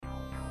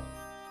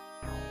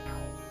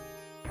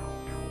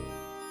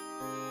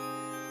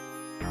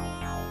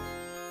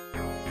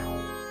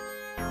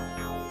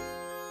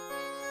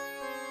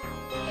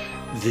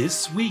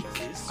This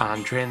week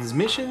on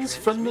Transmissions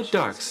from the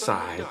Dark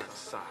Side,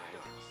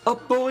 a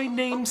boy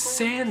named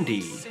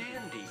Sandy,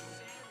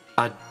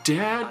 a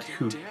dad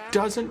who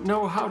doesn't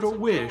know how to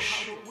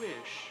wish,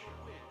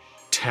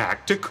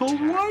 tactical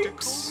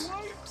wipes.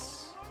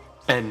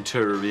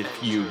 Enter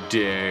if you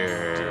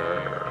dare.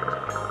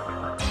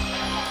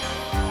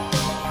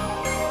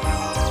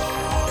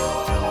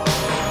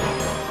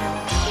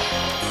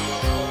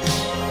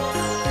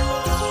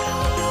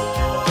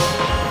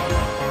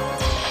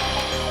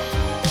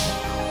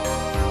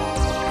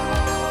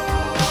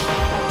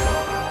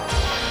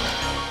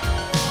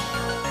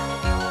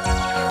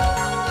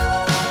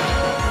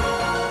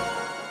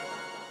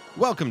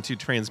 Welcome to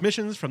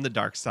Transmissions from the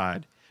Dark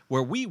Side,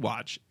 where we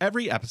watch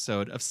every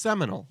episode of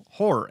seminal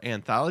horror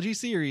anthology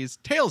series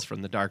Tales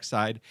from the Dark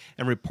Side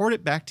and report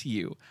it back to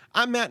you.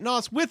 I'm Matt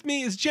Noss. With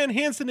me is Jen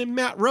Hansen and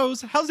Matt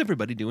Rose. How's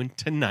everybody doing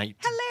tonight?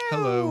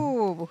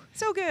 Hello.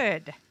 So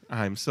good.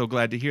 I'm so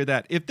glad to hear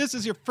that. If this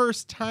is your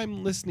first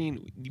time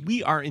listening,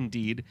 we are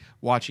indeed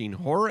watching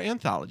horror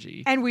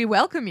anthology. And we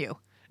welcome you.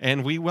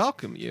 And we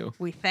welcome you.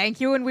 We thank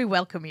you and we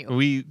welcome you.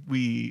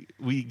 We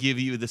give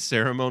you the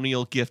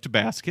ceremonial gift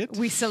basket.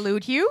 We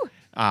salute you.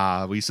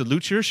 We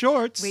salute your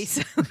shorts. We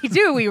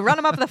do. We run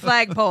them up the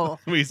flagpole.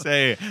 We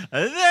say,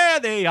 there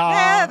they are.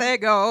 There they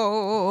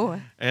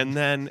go. And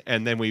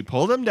then we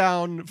pull them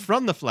down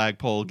from the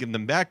flagpole, give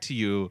them back to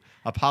you,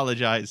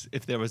 apologize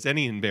if there was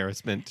any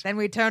embarrassment. Then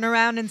we turn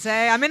around and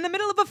say, I'm in the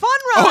middle of a fun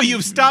run. Oh,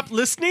 you've stopped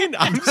listening?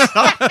 I'm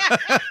sorry.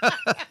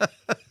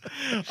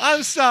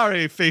 I'm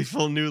sorry,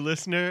 faithful new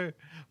listener.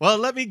 Well,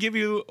 let me give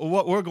you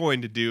what we're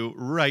going to do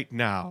right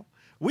now.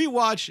 We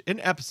watch an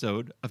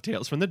episode of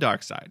Tales from the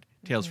Dark Side.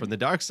 Tales from the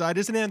Dark Side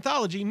is an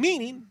anthology,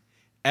 meaning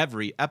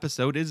every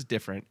episode is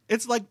different.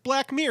 It's like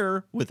Black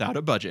Mirror without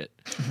a budget.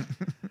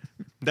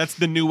 That's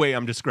the new way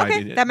I'm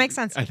describing it. That makes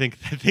sense. I think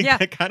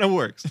that kind of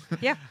works.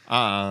 Yeah.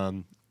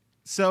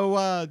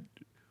 So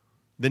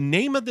the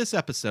name of this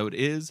episode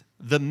is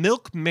The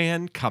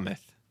Milkman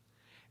Cometh.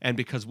 And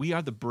because we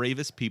are the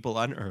bravest people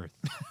on earth,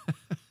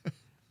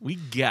 we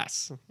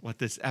guess what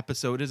this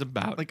episode is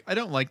about. Like, I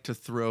don't like to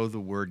throw the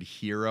word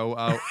hero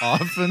out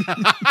often.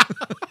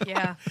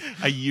 Yeah.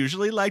 I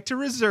usually like to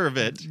reserve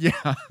it.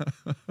 Yeah.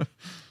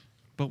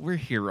 But we're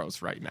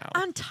heroes right now.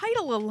 On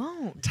title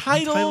alone.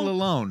 Title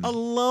alone.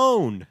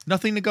 Alone.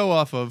 Nothing to go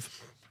off of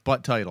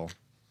but title.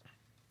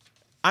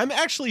 I'm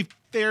actually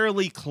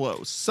fairly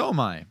close. So am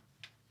I.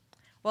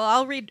 Well,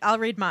 I'll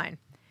read mine.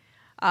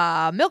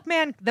 The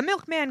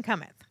Milkman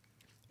Cometh.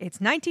 It's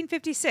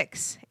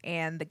 1956,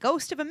 and the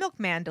ghost of a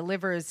milkman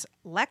delivers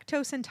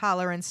lactose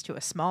intolerance to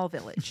a small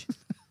village.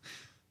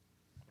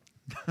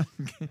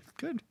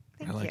 Good.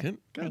 Thank I like you. it.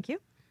 Thank you.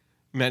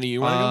 Manny,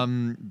 you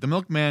want to The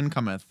Milkman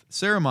Cometh.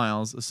 Sarah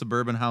Miles, a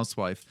suburban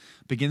housewife,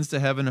 begins to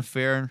have an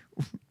affair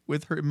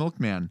with her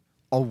milkman.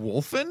 A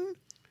wolfen?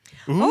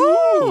 go?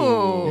 Ooh.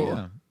 Ooh.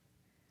 Yeah.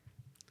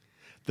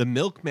 The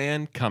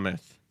Milkman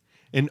Cometh.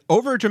 An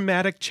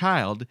overdramatic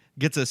child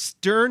gets a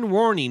stern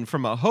warning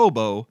from a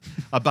hobo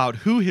about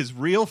who his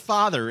real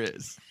father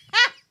is.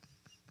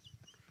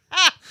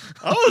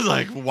 I was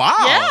like, wow,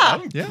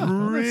 I'm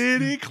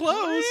pretty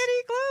close.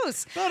 Pretty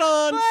close. But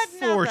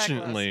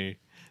unfortunately,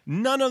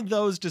 none of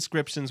those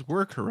descriptions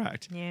were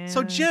correct. Yeah.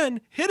 So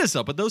Jen, hit us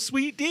up with those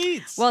sweet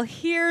deeds. Well,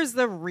 here's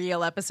the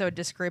real episode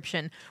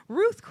description.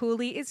 Ruth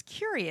Cooley is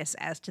curious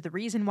as to the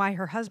reason why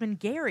her husband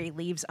Gary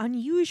leaves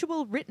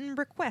unusual written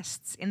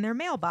requests in their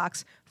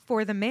mailbox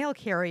for the mail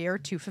carrier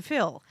to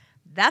fulfill.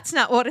 That's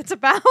not what it's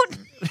about.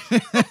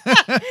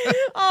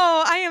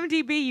 Oh,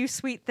 IMDb, you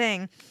sweet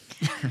thing.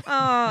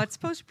 Oh, it's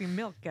supposed to be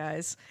milk,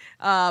 guys.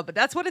 But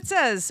that's what it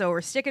says, so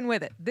we're sticking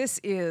with it. This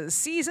is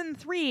Season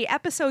 3,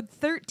 Episode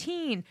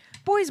 13.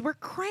 Boys, we're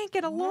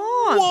cranking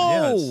along. Whoa,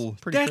 Yeah,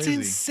 it's pretty that's crazy.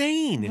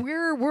 insane.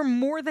 We're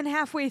more than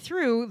halfway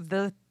through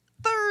the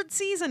third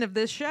season of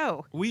this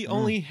show. We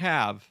only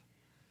have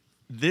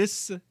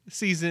this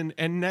season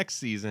and next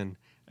season,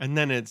 and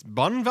then it's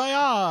bon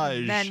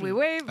voyage. Then we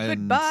wave And-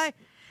 goodbye.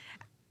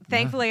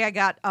 Thankfully, I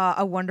got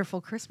a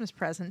wonderful Christmas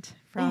present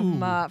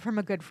from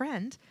a good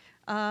friend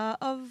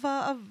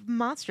of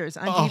Monsters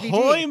on DVD.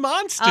 Ahoy,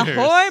 Monsters!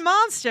 Ahoy,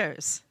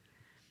 Monsters!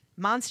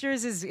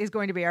 Monsters is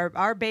going to be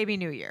our baby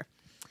new year.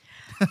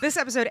 This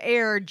episode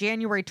aired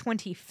January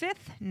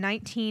 25th,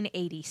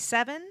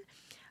 1987.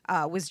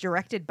 Was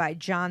directed by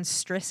John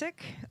Strisik.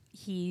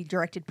 He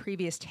directed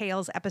previous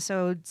Tales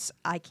episodes,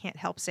 I Can't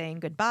Help Saying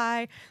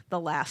Goodbye,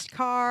 The Last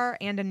Car,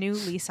 and A New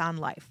Lease on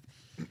Life.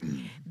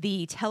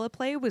 The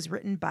teleplay was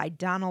written by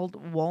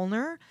Donald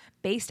Wollner,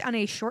 based on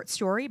a short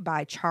story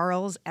by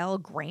Charles L.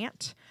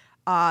 Grant.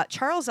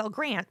 Charles L.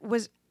 Grant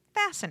was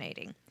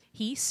fascinating.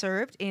 He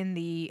served in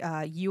the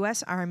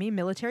U.S. Army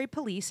Military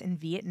Police in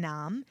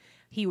Vietnam.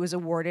 He was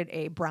awarded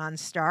a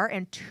Bronze Star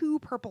and 2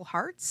 Purple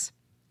Hearts.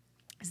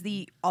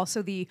 He's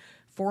also the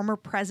former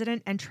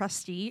president and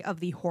trustee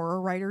of the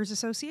Horror Writers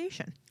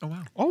Association. Oh,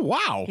 wow. Oh,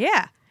 wow.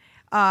 Yeah.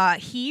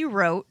 He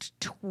wrote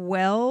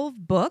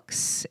 12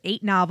 books,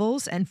 8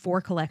 novels, and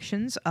 4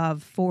 collections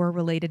of 4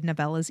 related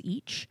novellas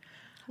each.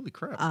 Holy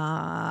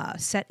crap.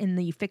 Set in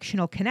the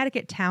fictional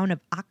Connecticut town of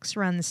Ox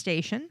Run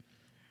Station,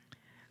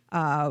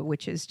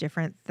 which is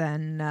different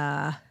than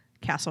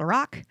Castle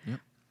Rock. Yep.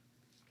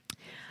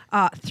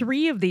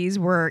 3 of these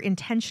were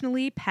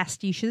intentionally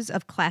pastiches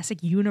of classic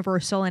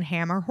Universal and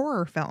Hammer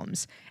horror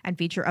films and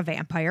feature a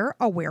vampire,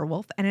 a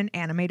werewolf, and an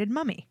animated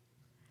mummy.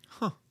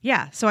 Huh.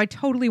 Yeah, so I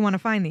totally want to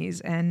find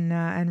these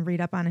and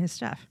read up on his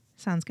stuff.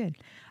 Sounds good.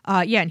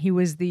 And he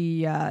was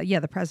the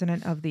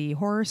president of the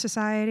Horror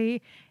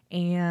Society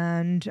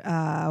and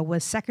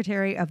was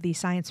secretary of the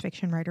Science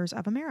Fiction Writers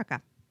of America.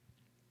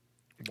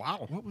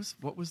 Wow.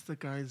 What was the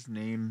guy's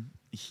name?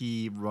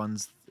 He ran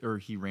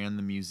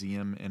the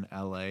museum in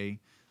L.A.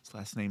 His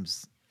last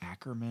name's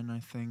Ackerman, I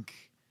think.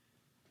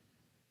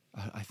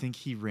 I think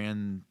he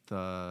ran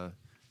the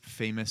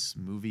famous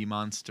movie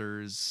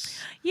monsters.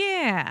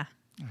 Yeah.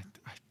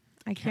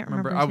 I can't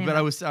remember. His name. But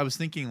I was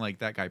thinking like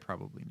that guy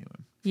probably knew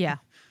him. Yeah.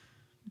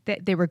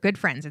 They were good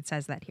friends. It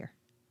says that here.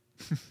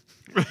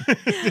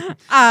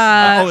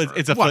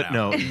 It's a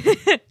footnote.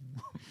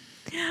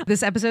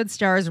 This episode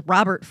stars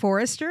Robert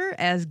Forrester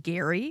as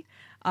Gary.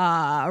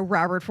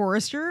 Robert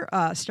Forrester,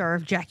 star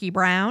of Jackie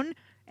Brown,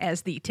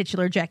 as the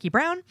titular Jackie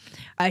Brown.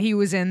 He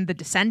was in The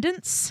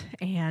Descendants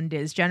and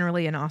is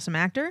generally an awesome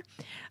actor.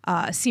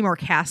 Seymour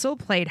Castle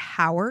played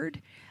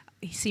Howard.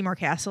 Seymour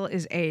Castle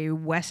is a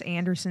Wes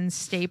Anderson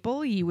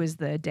staple. He was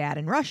the dad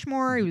in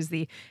Rushmore. He was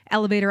the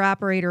elevator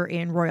operator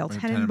in Royal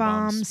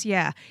Tenenbaums.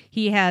 Yeah.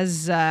 He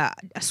has a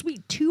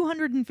sweet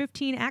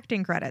 215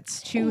 acting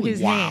credits to Holy his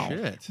wow. name.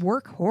 Shit.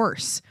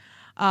 Workhorse.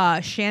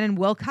 Shannon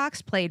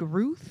Wilcox played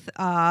Ruth,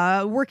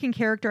 working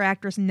character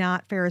actress,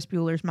 not Ferris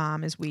Bueller's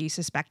mom, as we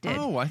suspected.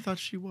 Oh, I thought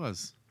she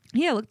was.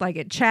 Yeah, it looked like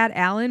it. Chad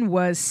Allen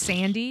was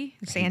Sandy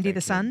that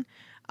the son.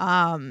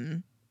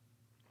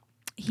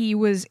 He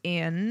was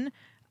in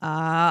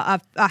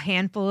a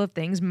handful of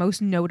things,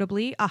 most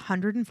notably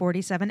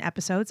 147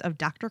 episodes of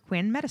Dr.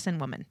 Quinn, Medicine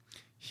Woman.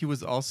 He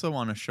was also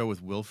on a show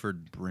with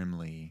Wilford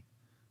Brimley.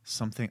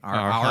 Something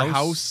Our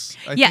House?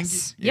 I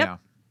Yes. think. Yep.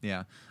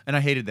 Yeah. And I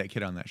hated that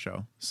kid on that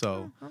show.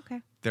 So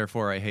Okay.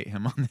 therefore I hate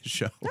him on this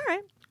show. All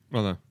right.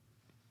 Well,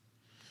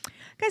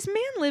 Guys, man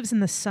lives in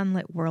the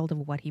sunlit world of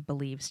what he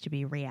believes to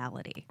be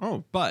reality.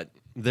 but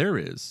there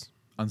is.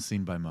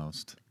 Unseen by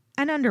most,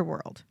 An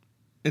underworld.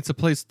 It's a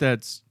place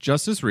that's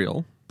just as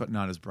real. but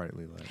not as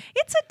brightly lit.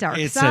 It's a dark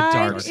It's a side.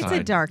 dark It's a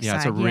side. dark Yeah, side.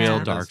 it's a real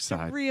yeah. dark It's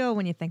side. real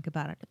when you think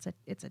about it.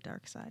 It's a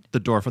dark side.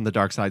 The door from the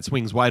dark side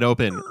swings wide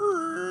open.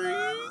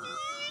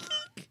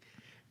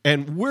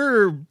 And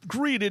we're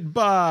greeted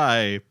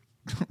by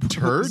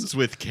turds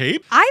with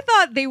cape. I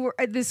thought they were.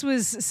 This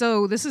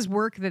is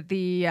work that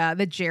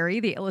the Jerry,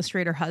 the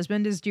illustrator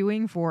husband, is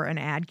doing for an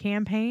ad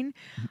campaign.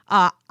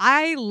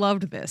 I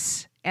loved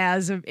this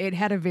it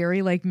had a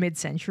very like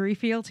mid-century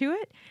feel to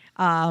it.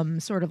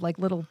 Sort of like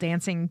little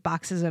dancing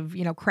boxes of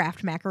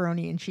Kraft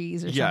macaroni and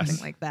cheese or Yes.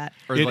 something like that.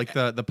 Or It- like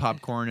the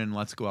popcorn and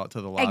let's go out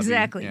to the lobby.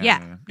 Exactly.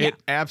 Yeah.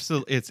 It's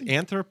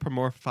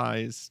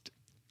anthropomorphized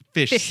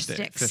fish Fish sticks.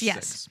 sticks.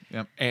 Yes. Sticks.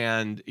 Yep.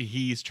 And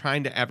he's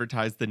trying to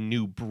advertise the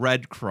new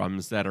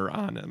breadcrumbs that are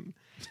on him.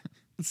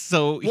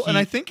 So Well, and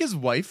I think his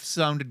wife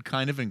sounded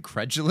kind of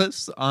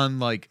incredulous on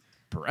like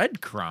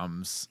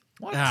breadcrumbs.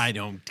 What? I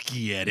don't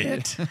get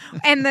it.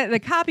 And the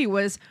copy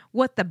was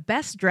what the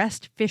best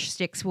dressed fish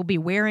sticks will be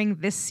wearing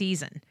this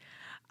season.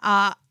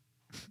 And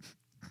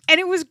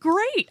it was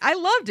great. I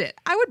loved it.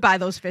 I would buy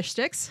those fish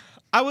sticks.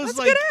 I was That's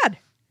like, a good ad.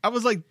 I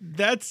was like,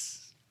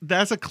 that's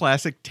a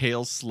classic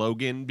Tales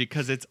slogan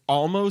because it's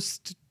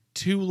almost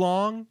too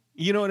long.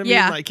 You know what I mean?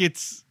 Yeah. Like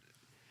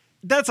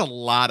that's a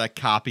lot of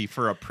copy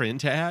for a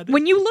print ad.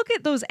 When you look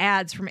at those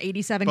ads from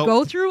 87, But-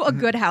 go through a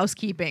Good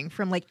Housekeeping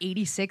from like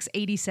 86,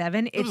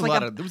 87. It's was a like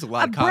lot of- there was a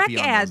lot of Breck copy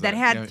on ad those that ads,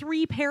 had yeah.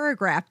 3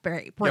 paragraph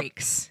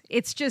breaks.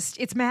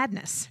 It's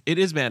madness. It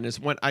is madness.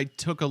 When I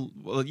took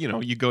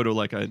you go to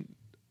like a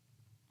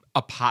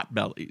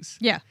Potbellies.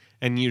 Yeah.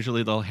 And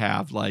usually they'll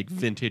have like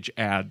vintage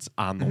ads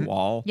on the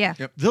wall. Yeah.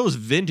 Yep. Those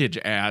vintage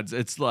ads,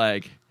 it's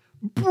like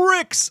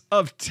bricks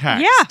of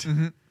text.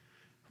 Yeah.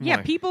 Yeah,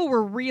 Like, people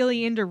were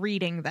really into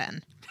reading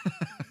then.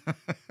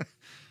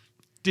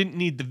 didn't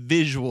need the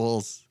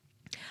visuals.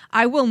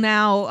 I will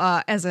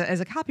now, as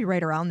a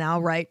copywriter, I'll now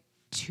write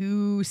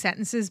 2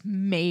 sentences,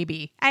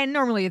 maybe. And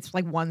normally it's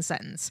like 1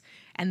 sentence.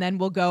 And then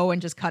we'll go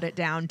and just cut it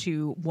down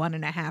to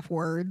 1.5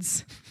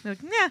 words. Like,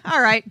 yeah,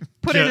 all right.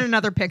 Put it in Yeah.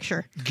 another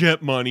picture.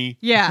 Get money.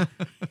 Yeah.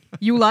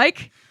 You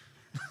like?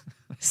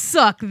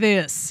 Suck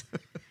this.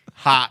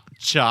 Hot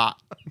shot.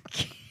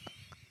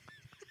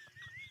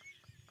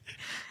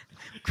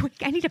 Quick,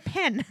 I need a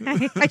pen.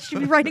 I should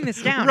be writing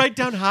this down. Write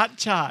down hot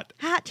shot.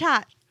 Hot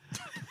tot.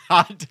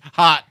 Hot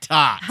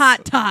tots.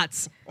 Hot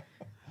tots.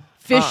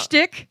 Fish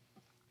stick.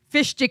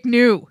 Fish stick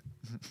new.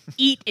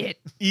 Eat it.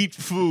 Eat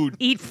food.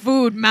 Eat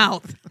food,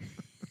 mouth.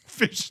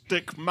 Fish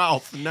stick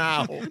mouth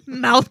now.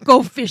 Mouth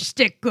go fish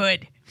stick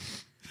good.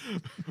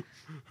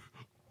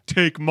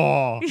 Take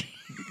maw.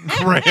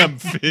 Graham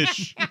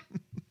fish.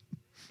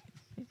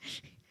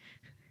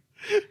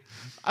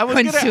 I was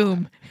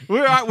Consume.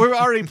 We're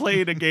already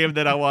playing a game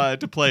that I wanted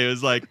to play. It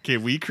was like,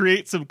 can we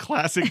create some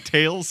classic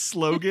Tales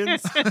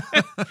slogans?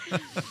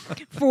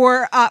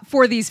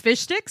 For these fish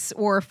sticks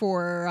or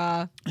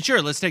for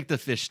Sure, let's take the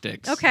fish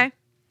sticks. okay.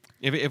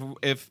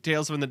 If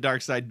Tales from the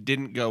Dark Side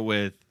didn't go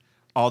with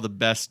all the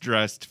best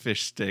dressed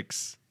fish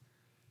sticks.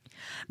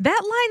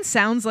 That line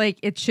sounds like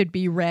it should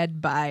be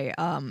read by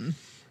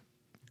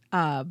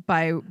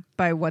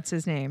what's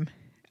his name?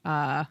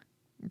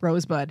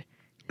 Rosebud.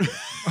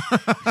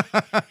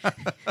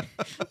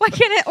 Why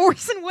can't it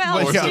Orson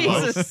Welles? Yeah.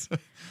 Jesus.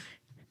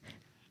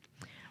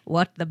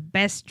 What the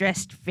best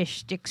dressed fish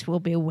sticks will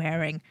be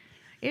wearing.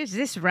 Is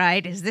this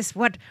right? Is this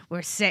what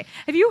we're saying?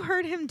 Have you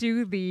heard him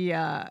do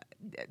the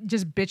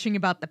just bitching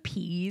about the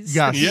peas?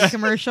 Yes. The pea Yeah.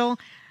 commercial.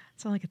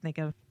 That's all I can think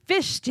of.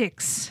 Fish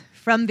sticks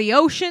from the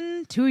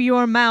ocean to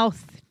your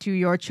mouth to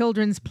your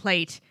children's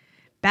plate,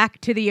 back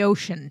to the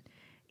ocean.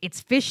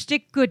 It's fish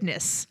stick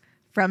goodness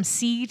from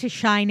sea to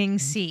shining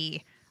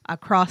sea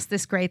across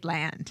this great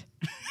land.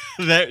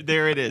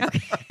 There it is.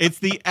 It's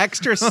the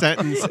extra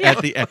sentence at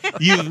the end.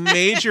 You've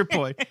made your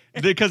point.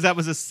 Because that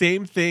was the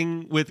same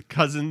thing with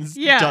Cousins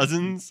Yeah.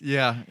 Dozens.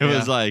 Yeah. It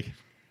was like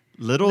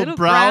little, Little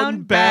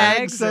brown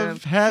bags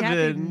of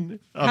heaven,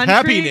 of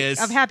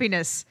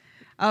happiness.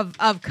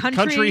 of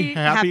country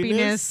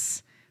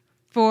happiness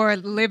for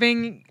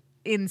living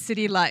in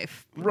city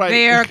life. Right.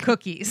 They are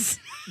cookies.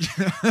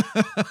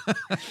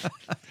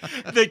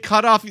 They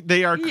cut off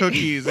they are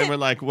cookies and we're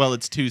like, well,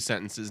 it's 2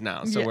 sentences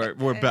now, so Yeah.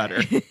 we're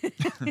better.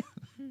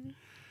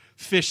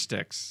 Fish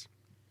sticks.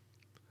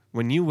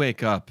 When you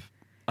wake up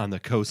on the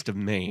coast of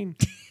Maine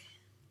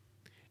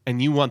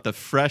and you want the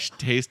fresh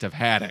taste of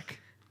haddock,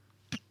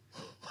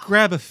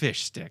 grab a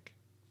fish stick.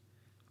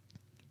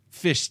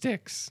 Fish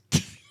sticks.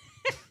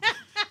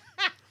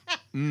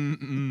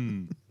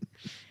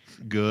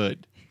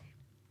 Good.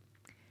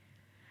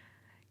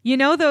 You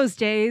know those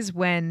days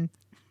when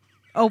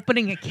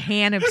opening a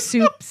can of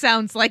soup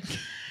sounds like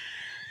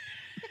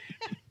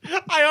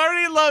I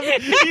already love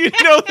it. You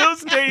know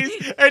those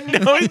days and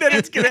knowing that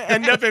it's going to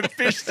end up in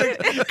fish sticks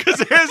because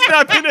there has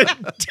not been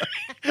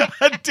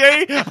a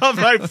day of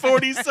my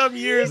 40-some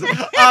years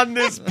on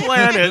this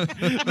planet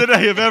that I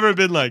have ever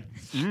been like,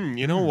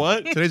 you know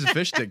what? Today's a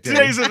fish stick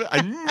day.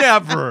 I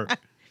never.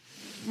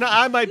 No,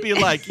 I might be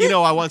like,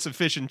 I want some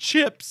fish and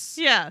chips.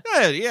 yeah.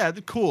 Yeah,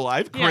 cool.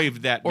 I've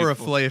craved that or a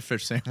before. fillet of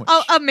fish sandwich.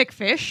 Oh, a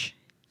McFish.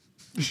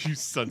 You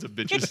sons of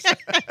bitches.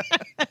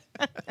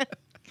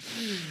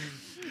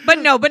 But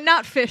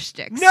not fish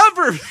sticks.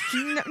 Never.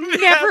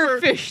 Never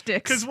fish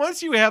sticks. Because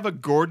once you have a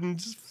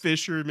Gordon's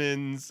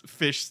Fisherman's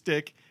fish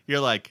stick, you're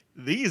like,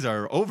 these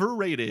are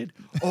overrated.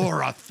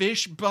 Or a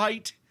fish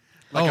bite.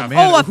 Like Oh, a-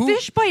 man. Oh, a who-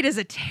 fish bite is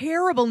a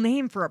terrible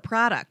name for a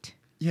product.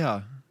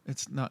 Yeah,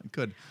 it's not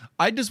good.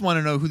 I just want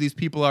to know who these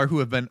people are who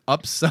have been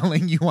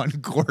upselling you on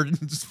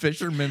Gordon's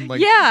Fisherman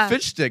Yeah.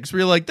 fish sticks.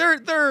 Where you're like,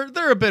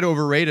 they're a bit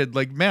overrated.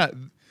 Like, Matt,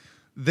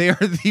 they are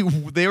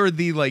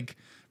the like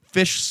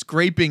fish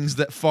scrapings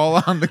that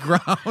fall on the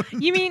ground.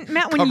 You mean,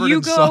 Matt, when Covered you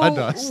in go,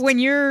 sawdust. when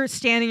you're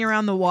standing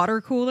around the water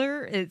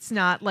cooler, it's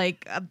not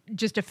like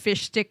just a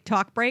fish stick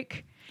talk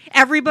break.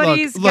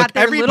 Everybody's got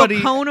their little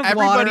cone of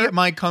everybody water. at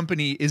my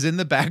company is in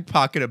the back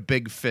pocket a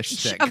big fish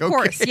stick. Of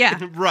course, okay? yeah.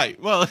 Right.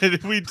 Well,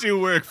 we do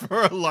work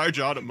for a large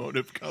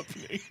automotive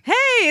company. Hey,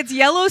 it's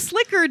Yellow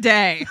Slicker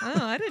Day. Oh,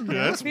 I didn't know.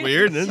 That's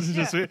weird. That's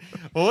just weird.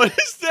 What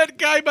is that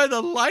guy by the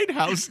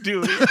lighthouse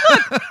doing?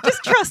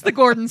 Just trust the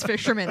Gordon's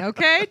fisherman,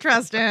 okay?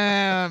 Trust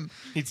him.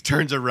 He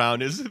turns around.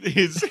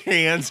 His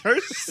hands are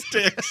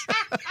sticks.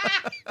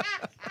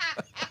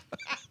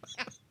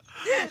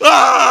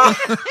 Ah!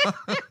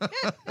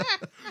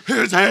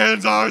 His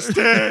hands are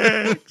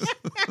sticks.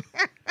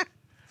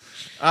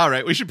 All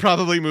right, we should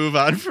probably move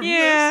on from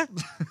Yeah.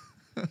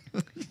 this.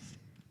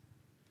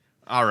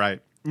 All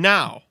right,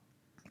 now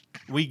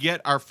we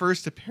get our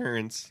first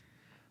appearance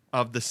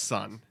of the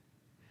son.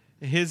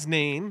 His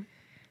name,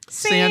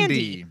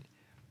 Sandy.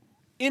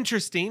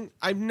 interesting.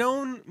 I've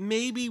known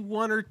maybe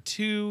 1 or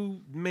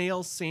 2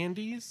 male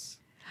Sandys.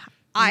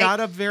 I- Not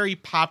a very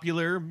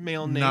popular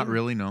male name. Not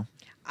really, no.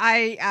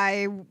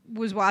 I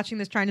was watching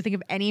this trying to think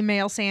of any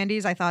male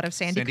Sandys. I thought of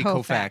Sandy,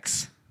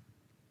 Koufax.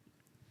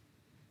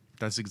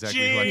 That's exactly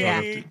who I thought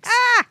of. Jinx.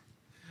 too.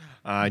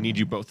 I need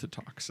you both to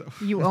talk. So,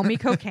 You owe me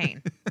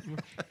cocaine.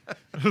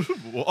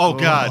 oh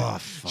God,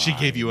 she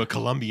gave you a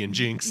Colombian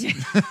jinx.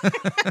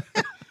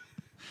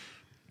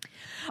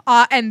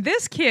 And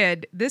this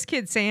kid,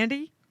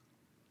 Sandy,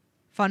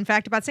 fun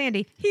fact about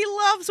Sandy, he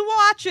loves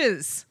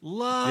watches.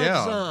 Loves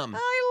Yeah. them.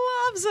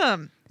 I loves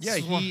them. Yeah,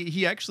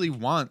 he actually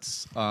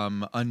wants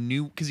a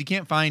new because he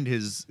can't find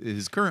his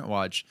current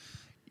watch.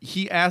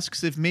 He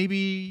asks if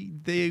maybe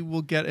they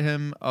will get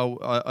him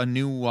a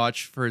new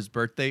watch for his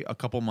birthday a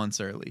couple months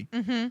early.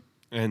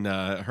 And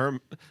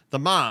the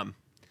mom.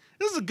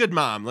 This is a good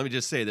mom. Let me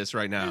just say this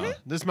right now.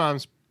 This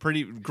mom's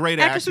pretty great.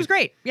 Actress was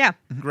great. Yeah.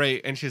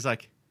 Great, and she's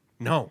like,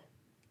 no,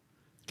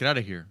 Get out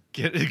of here.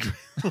 get it.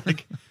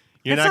 Like,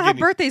 you're That's not not how getting.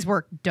 birthdays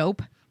work,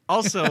 dope.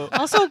 Also,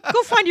 Also,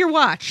 go find your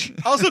watch.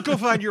 also go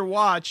find your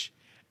watch.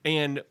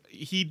 And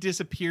he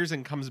disappears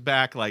and comes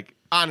back like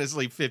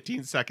honestly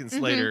 15 seconds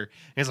later. And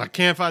he's like,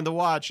 can't find the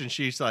watch. And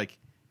she's like,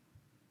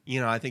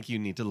 I think you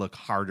need to look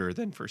harder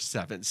than for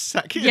 7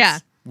 seconds. Yeah.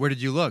 Where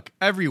did you look?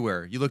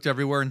 Everywhere. You looked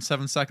everywhere in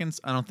 7 seconds?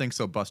 I don't think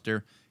so,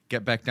 Buster.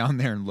 Get back down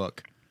there and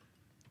look.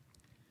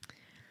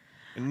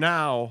 And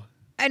now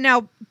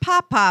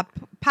Pop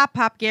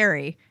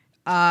Gary,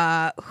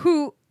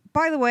 who,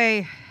 by the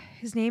way,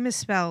 his name is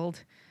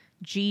spelled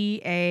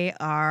Garry.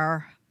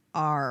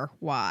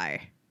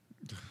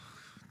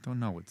 Don't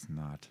know it's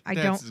not.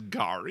 that's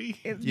Gary.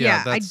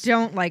 Yeah, I that's-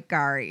 don't like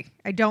Gary.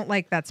 I don't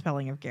like that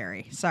spelling of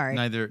Gary. Sorry.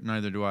 Neither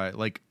do I.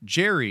 Like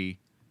Jerry,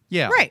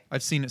 yeah. Right.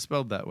 I've seen it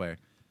spelled that way.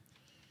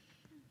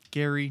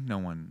 Gary, no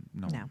one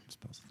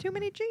spells it. Too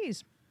many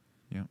G's.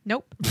 Yeah.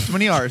 Nope. Too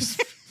many R's.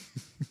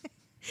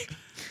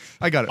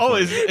 I got it. Oh, for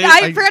is you. it?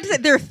 I forgot to say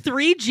there are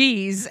 3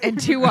 G's and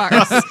 2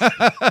 R's.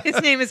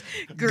 His name is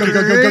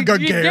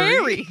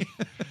Gary.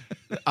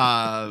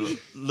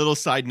 Little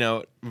side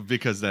note,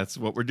 because that's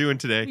what we're doing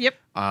today. Yep.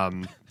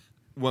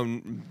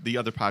 When the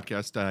other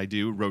podcast I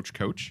do, Roach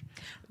Coach.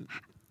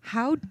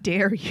 How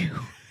dare you?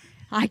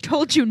 I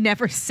told you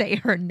never say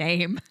her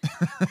name.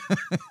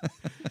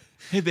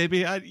 Hey,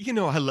 baby, I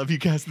love you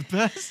guys the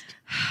best.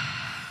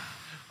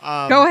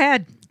 Go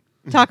ahead.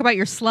 Talk about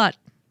your slut.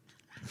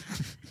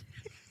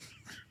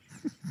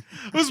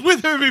 I was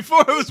with her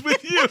before I was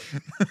with you.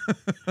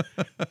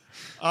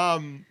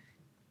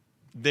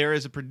 There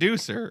is a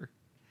producer,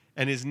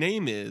 and his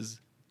name is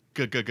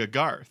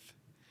Garth,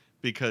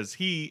 because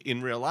he,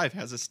 in real life,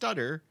 has a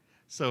stutter,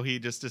 so he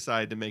just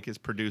decided to make his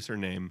producer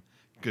name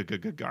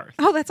Garth.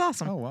 Oh, that's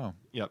awesome. Oh, wow.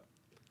 Yep.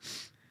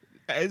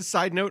 As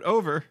side note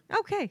over.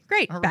 Okay,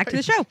 great. All Back to the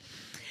right. show.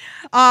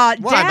 Why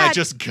Dad, am I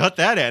just cut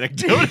that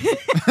anecdote?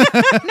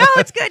 no,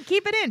 it's good.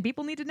 Keep it in.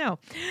 People need to know.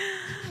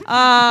 Do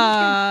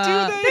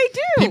they? They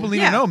do. People need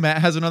yeah. to know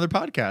Matt has another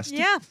podcast.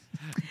 Yeah.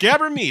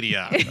 Gabber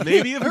Media.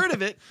 Maybe you've heard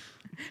of it.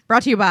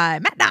 Brought to you by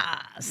Matt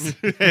Nas.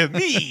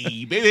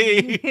 Me,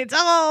 baby. It's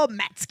all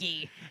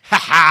Matsky. Ha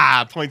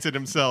ha! Points at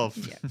himself.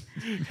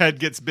 Head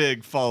gets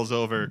big, falls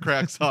over,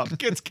 cracks up,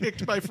 gets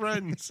kicked by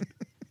friends.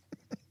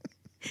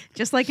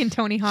 Just like in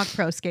Tony Hawk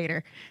Pro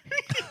Skater.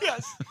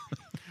 Yes.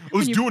 I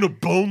was doing a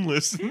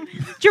boneless. Did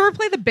you ever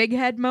play the big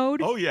head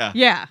mode? Oh, yeah.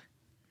 Yeah.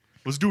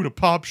 Was doing a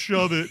pop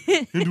shove it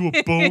into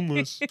a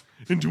boneless,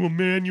 into a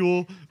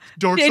manual,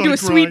 dark side Into a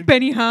sweet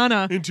grind,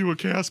 Benihana. into a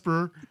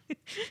Casper,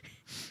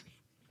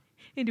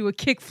 Into a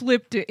kick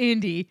flip to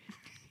Indy.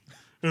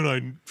 and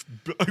I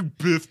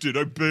biffed it.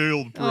 I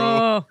bailed, bro.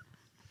 Oh.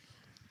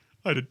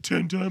 I had a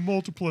 10-time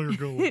multiplier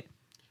going.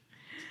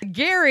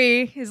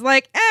 Gary is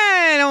like,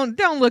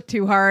 don't look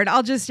too hard.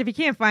 If you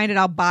can't find it,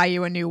 I'll buy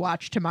you a new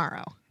watch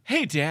tomorrow.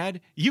 Hey,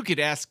 Dad, you could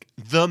ask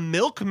the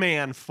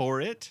milkman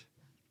for it.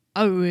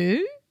 Oh,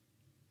 eh?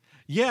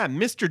 Yeah,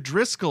 Mr.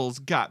 Driscoll's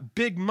got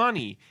big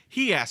money.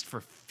 He asked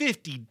for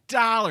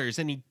 $50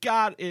 and he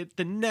got it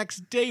the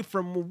next day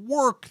from a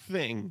work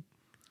thing.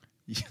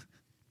 Yeah.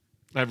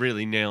 I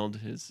really nailed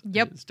his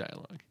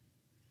dialogue.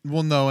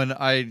 Well, no, and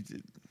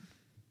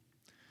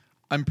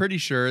I'm pretty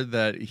sure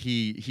that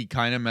he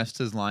kind of messed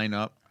his line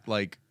up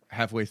like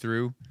halfway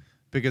through,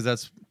 because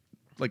that's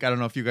like, I don't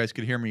know if you guys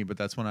could hear me, but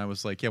that's when I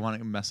was like, yeah, why don't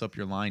you mess up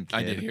your line, kid?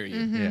 I did hear you.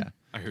 Mm-hmm. Yeah.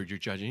 I heard your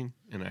judging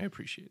and I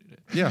appreciated it.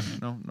 Yeah,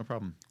 no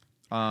problem.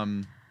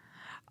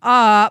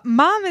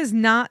 Mom is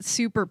not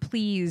super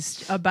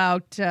pleased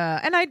about,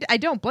 and I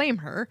don't blame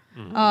her.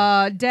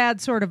 Dad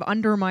sort of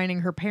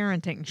undermining her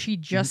parenting. She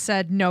just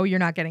said, "No, you're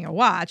not getting a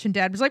watch," and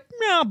Dad was like,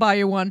 "No, I'll buy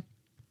you one."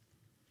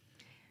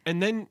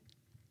 And then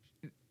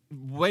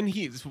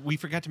we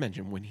forgot to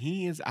mention, when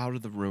he is out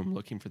of the room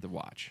looking for the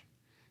watch,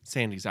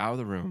 Sandy's out of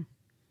the room.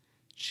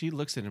 She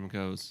looks at him and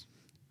goes,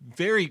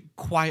 very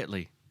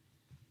quietly,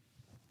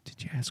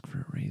 "Did you ask for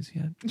a raise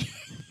yet?"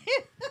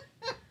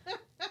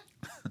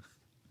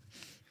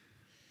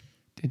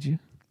 Did you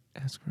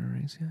ask for a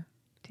raise yet?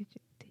 Did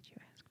you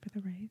ask for the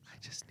raise? I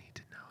just need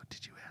to know,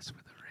 did you ask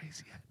for the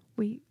raise yet?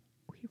 We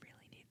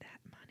really need that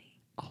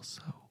money.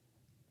 Also,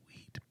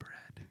 wheat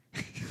bread.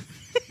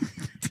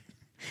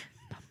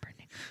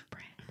 Pumpernickel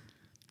bread,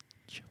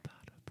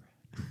 Ciabatta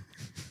bread.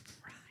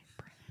 rye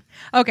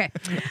bread. Okay.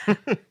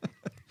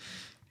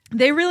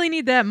 They really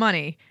need that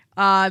money.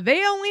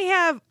 They only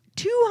have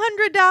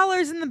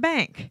 $200 in the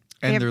bank.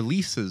 They And have- their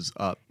lease is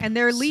up. and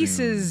their lease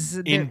soon. is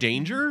In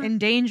danger? in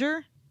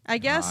danger, I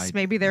guess.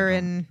 Maybe they're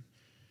in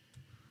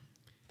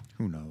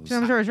Who knows?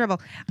 some sort of trouble.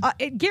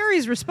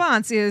 Gary's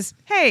response is,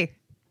 "Hey,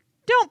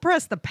 don't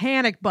press the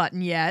panic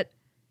button yet."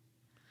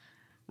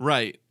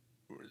 Right.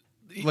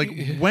 Like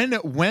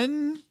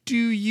when do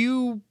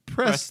you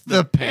press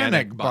the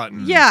panic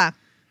button? Yeah.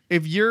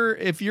 If you're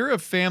a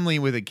family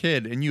with a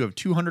kid and you have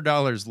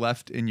 $200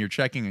 left in your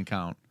checking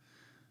account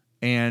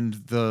and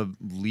the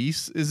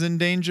lease is in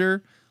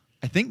danger,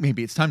 I think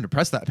maybe it's time to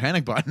press that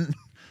panic button.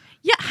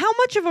 Yeah, how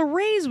much of a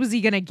raise was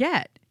he going to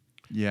get?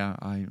 Yeah,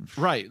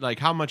 Right. Like,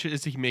 how much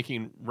is he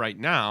making right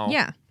now?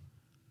 Yeah.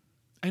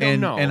 I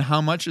don't know. And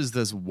how much is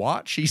this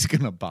watch he's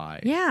gonna buy?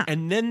 Yeah.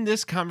 And then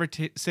this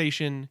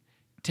conversation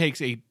takes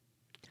a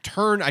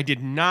turn I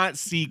did not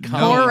see No,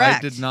 coming.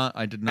 Correct. I did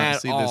not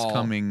At see all. this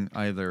coming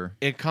either.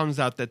 It comes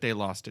out that they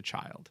lost a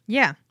child.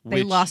 Yeah, they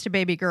Which- lost a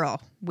baby girl,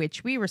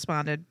 which we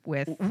responded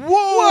with, Whoa!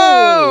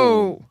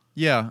 "Whoa!"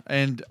 Yeah,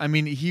 and I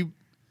mean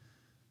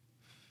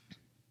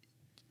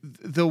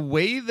the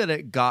way that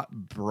it got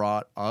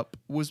brought up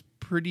was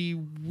pretty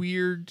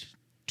weird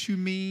to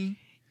me.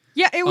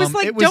 Yeah, it was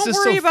like, it was don't just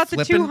worry so about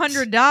the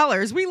flippant.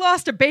 $200. We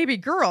lost a baby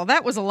girl.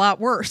 That was a lot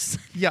worse.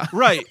 Yeah.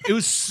 Right. It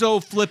was so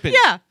flippant.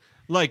 Yeah.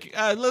 Like,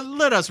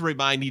 let us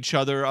remind each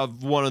other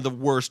of one of the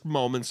worst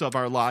moments of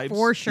our lives.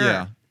 For sure.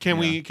 Yeah. Can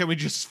we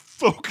just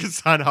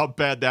focus on how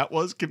bad that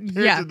was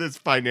compared Yeah. to this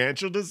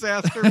financial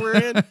disaster we're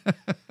in?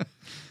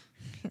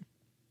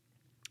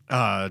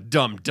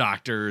 Dumb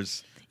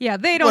doctors. Yeah,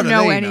 they What don't do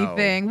know they know?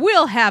 anything.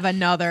 We'll have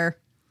another.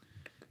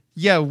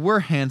 Yeah, we're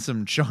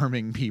handsome,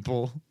 charming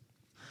people.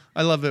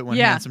 I love it when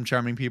Yeah. handsome,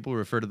 charming people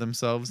refer to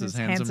themselves as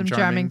Just handsome,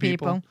 charming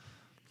people.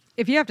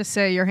 If you have to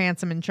say you're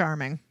handsome and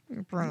charming,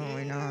 you're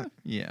probably not.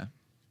 Yeah.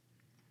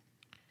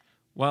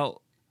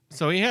 Well,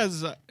 so he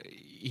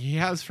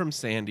has from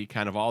Sandy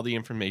kind of all the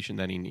information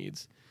that he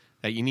needs.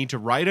 That you need to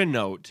write a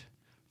note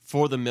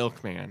for the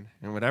milkman,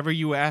 and whatever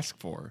you ask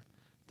for,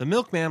 the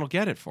milkman will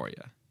get it for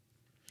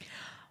you.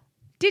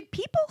 Did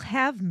people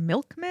have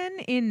milkmen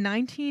in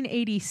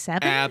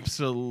 1987?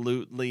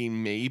 Absolutely,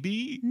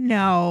 maybe.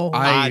 No.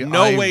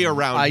 No way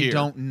around I here.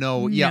 don't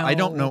know. Yeah, I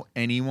don't No. know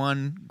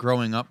anyone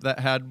growing up that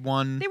had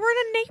one. They were in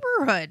a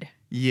neighborhood.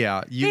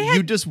 Yeah, They you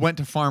had- just went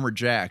to Farmer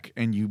Jack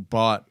and you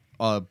bought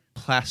a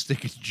plastic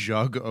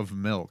jug of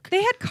milk.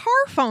 They had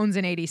car phones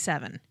in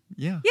 87.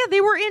 Yeah. Yeah, they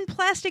were in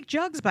plastic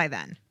jugs by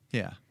then.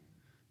 Yeah.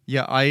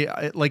 Yeah,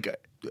 I like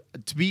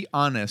to be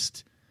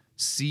honest,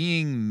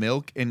 seeing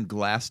milk in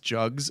glass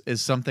jugs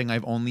is something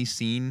I've only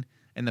seen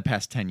in the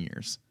past 10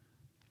 years.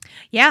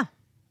 Yeah.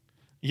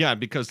 Yeah,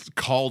 because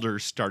Calder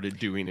started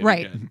doing it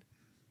Right. again.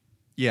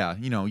 Yeah,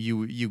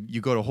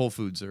 you go to Whole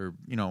Foods or,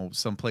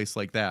 some place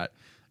like that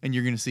and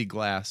you're going to see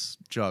glass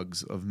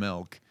jugs of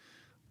milk.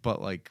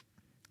 But like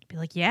Be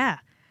like, yeah.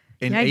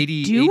 in Yeah, I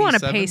 80 do want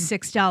to 87 pay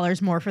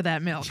 $6 more for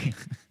that milk.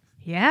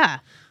 Yeah.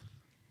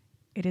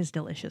 It is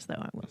delicious, though.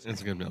 I will say.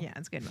 It's good milk. Yeah,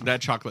 it's good milk.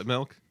 That chocolate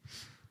milk?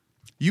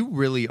 You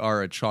really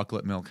are a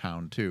chocolate milk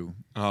hound too.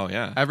 Oh,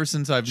 yeah. Ever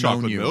since I've known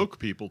Chocolate you. milk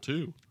people,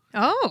 too.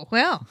 Oh,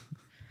 well.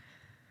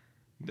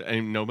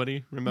 And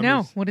nobody remembers?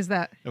 No. What is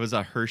that? It was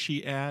a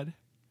Hershey ad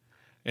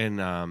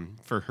and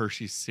for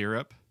Hershey's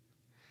syrup.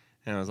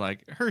 And I was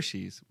like,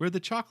 Hershey's, we're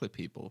the chocolate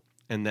people.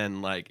 And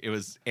then, like, it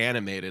was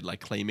animated, like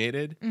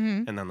claymated.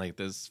 Mm-hmm. And then, like,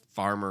 this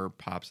farmer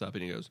pops up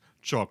and he goes,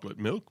 chocolate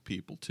milk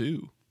people,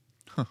 too.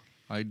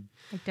 I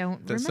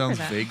don't That remember sounds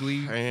that.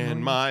 vaguely.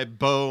 And my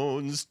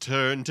bones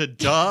turn to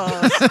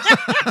dust.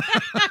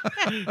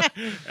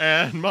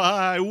 And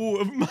my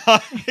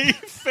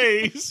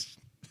face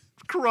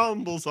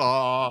crumbles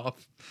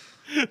off.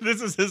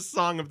 This is his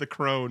song of the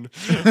crone.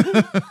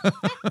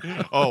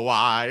 Oh,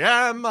 why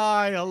am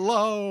I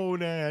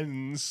alone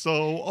and so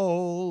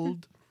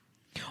old?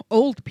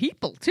 Old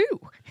people, too.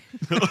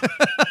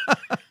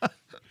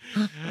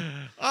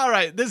 All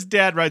right, this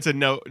dad writes a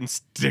note and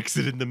sticks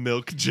it in the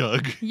milk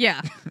jug.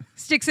 Yeah.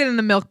 Sticks it in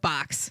the milk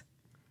box.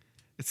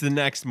 It's the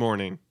next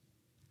morning.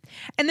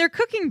 And they're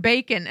cooking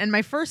bacon. And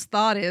my first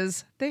thought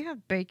is, they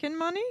have bacon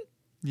money?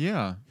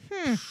 Yeah.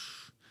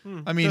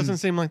 I mean, Doesn't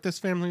seem like this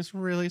family's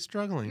really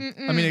struggling.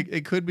 I mean,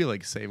 it could be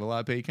like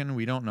Save-A-Lot bacon.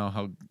 We don't know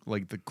how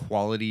like the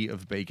quality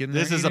of bacon.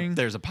 This they're is eating.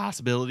 there's a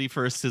possibility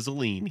for a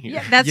sizzling here.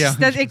 Yeah, that's Yeah.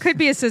 That, it could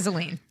be a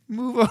sizzling.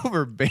 Move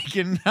over,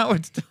 bacon. Now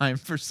it's time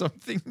for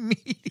something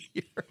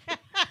meatier.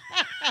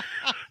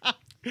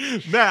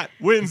 Matt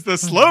wins the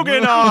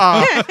slogan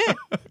off.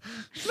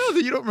 No,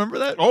 you don't remember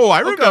that? Oh,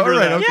 I Okay, remember all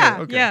right, that. okay, yeah,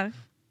 okay. yeah.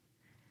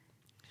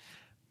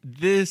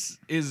 This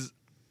is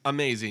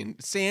amazing.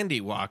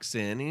 Sandy walks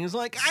in and he's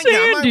like,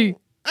 Sandy.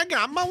 I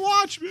got my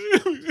watch.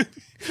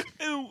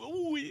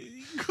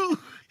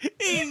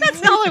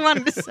 That's all I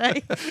wanted to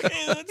say.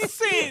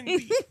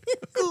 Sandy.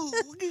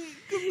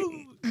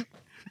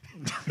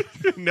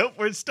 Nope,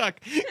 we're stuck.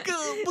 Tell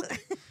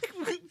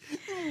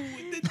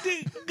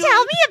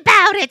me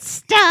about it,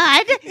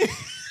 stud.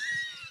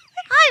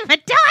 I'm a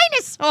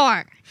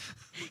dinosaur.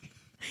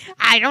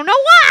 I don't know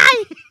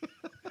why.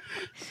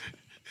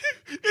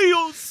 Hey,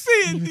 old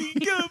Sandy,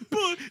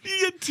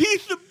 your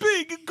teeth are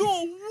big and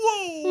go,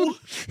 whoa.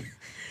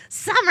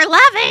 Summer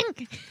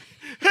loving.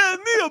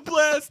 Hand me a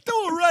blast.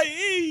 All right,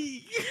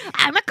 hey.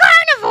 I'm a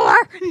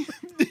carnivore.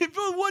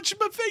 Watch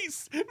my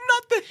face,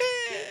 not the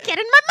head. Get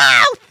in my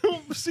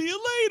mouth. See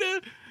you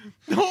later.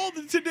 All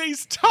the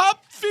today's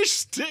top fish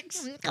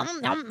sticks.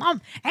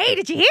 Hey,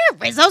 did you hear?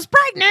 Rizzo's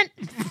pregnant.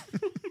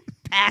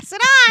 Pass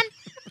it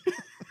on.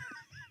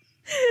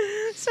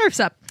 Surf's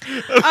up.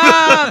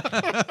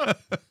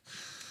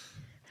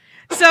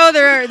 So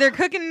they're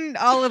cooking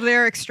all of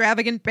their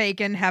extravagant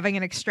bacon, having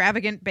an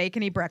extravagant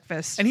bacony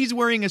breakfast. And he's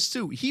wearing a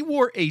suit. He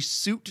wore a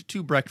suit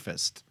to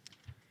breakfast.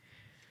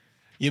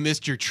 You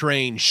missed your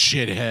train,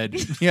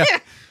 shithead. Yeah.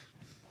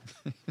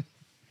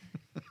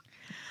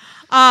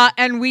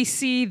 And we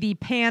see the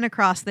pan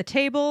across the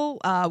table.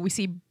 We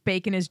see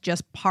bacon is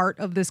just part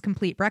of this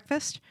complete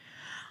breakfast.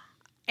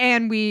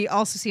 And we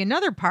also see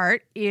another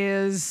part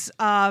is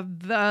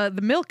the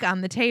milk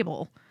on the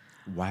table.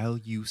 While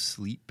you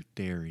sleep,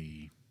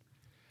 dairy.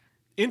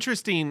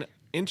 Interesting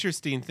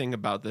thing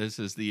about this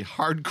is the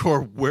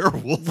hardcore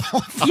werewolf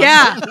on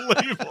Yeah. the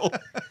label.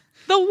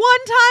 The one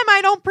time I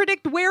don't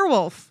predict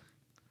werewolf.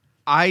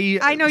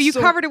 I know you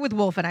so- covered it with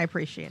wolf, and I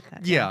appreciate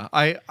that. Yeah,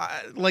 I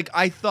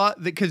thought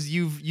that because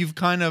you've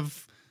kind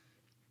of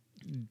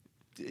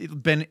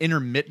been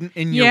intermittent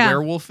in your Yeah.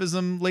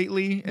 werewolfism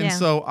lately, and Yeah.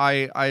 so I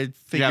You haven't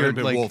figured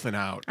been like wolfing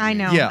out. I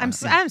know. Yeah.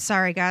 I'm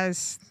sorry,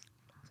 guys.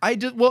 I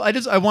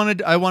wanted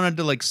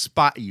to like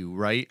spot you,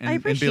 right, and be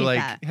appreciate like,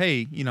 that.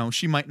 hey,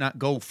 she might not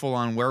go full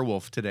on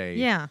werewolf today.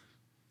 Yeah.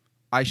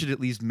 I should at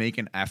least make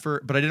an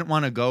effort, but I didn't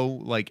want to go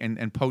like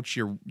and poach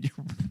your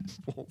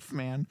wolf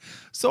man,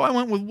 so I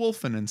went with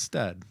Wolfen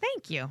instead.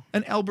 Thank you.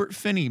 An Albert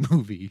Finney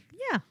movie.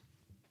 Yeah.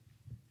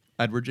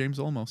 Edward James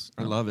Olmos.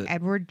 I love it.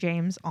 Edward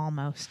James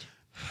almost.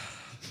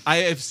 I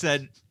have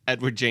said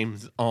Edward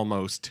James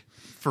almost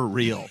for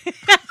real.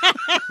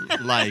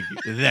 Like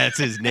that's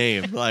his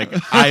name. Like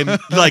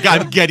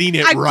I'm getting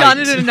it I've right. done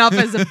it enough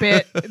as a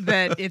bit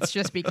that it's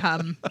just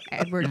become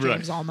Edward Right.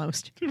 James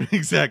almost.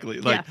 Exactly.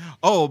 Like, Yeah.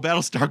 oh,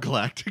 Battlestar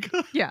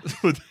Galactica? Yeah.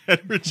 With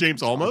Edward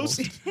James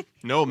almost?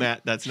 No,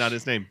 Matt, that's not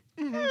his name.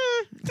 I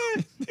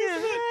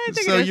think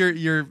So it is.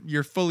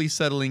 you're fully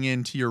settling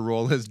into your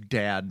role as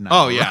dad now.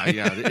 Oh yeah,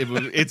 yeah.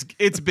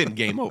 It's been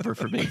game over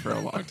for me for a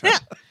long time.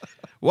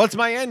 What's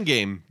my end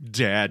game?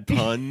 Dad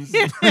puns.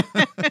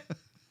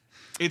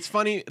 It's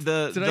funny.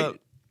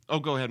 Oh,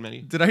 go ahead,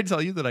 Manny. Did I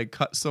tell you that I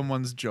cut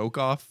someone's joke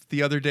off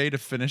the other day to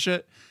finish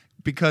it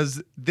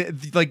because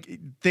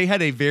they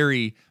had a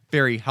very,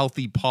 very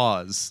healthy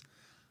pause,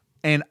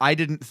 and I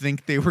didn't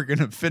think they were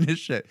gonna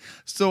finish it,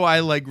 so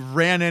I like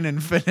ran in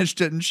and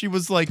finished it, and she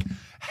was like,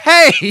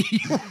 "Hey,"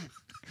 and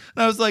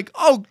I was like,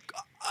 "Oh,"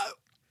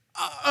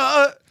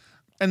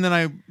 and then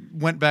I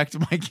went back to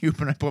my cube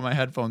and I put my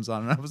headphones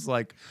on, and I was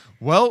like,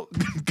 "Well,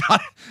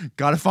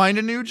 gotta find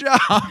a new job."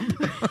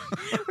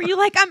 Were you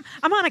like,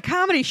 I'm on a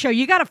comedy show.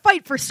 You got to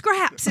fight for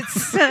scraps.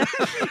 It's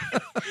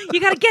you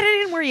got to get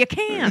it in where you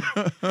can.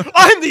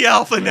 I'm the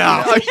alpha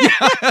now.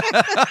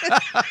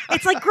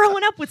 It's like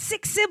growing up with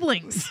 6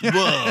 siblings.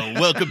 Whoa,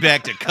 welcome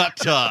back to Cut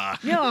Talk.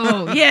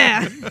 Oh,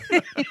 yeah.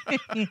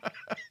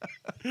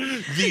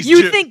 These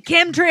You two- think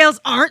chemtrails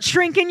aren't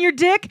shrinking your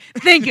dick?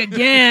 Think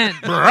again.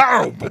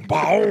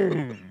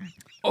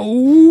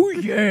 Oh,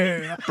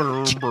 yeah.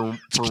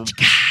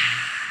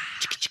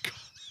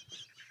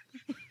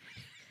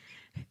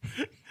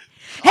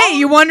 Hey,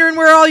 you wondering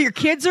where all your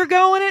kids are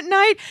going at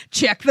night?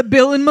 Check the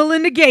Bill and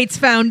Melinda Gates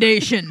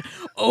Foundation.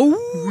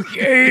 Oh,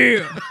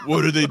 yeah.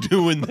 What are they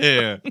doing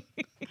there?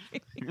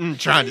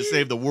 Trying to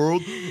save the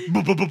world?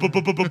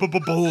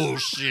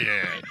 Bullshit.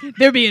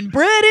 They're being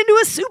bred into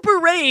a super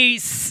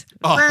race.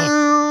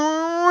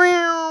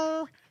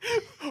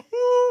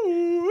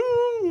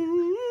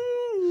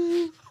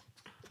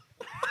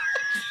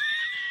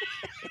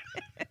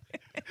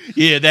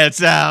 Yeah, that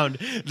sound.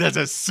 That's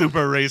a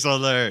super race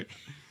alert.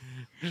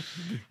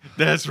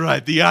 That's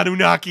right. The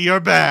Anunnaki are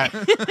back.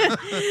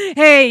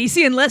 Hey, you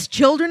seeing less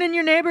children in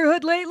your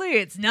neighborhood lately?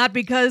 It's not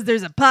because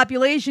there's a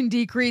population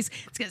decrease.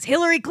 It's because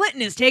Hillary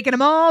Clinton is taking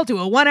them all to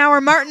a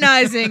 1-hour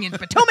Martinizing in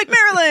Potomac,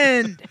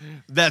 Maryland.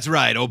 That's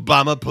right.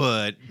 Obama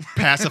put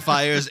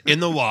pacifiers in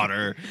the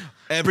water.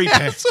 Every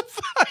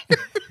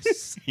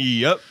pacifiers.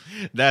 Yep.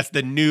 That's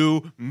the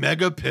new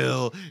mega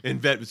pill.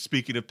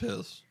 Speaking of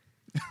pills,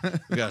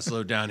 we gotta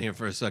slow down here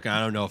for a second. I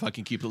don't know if I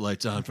can keep the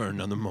lights on for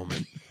another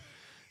moment.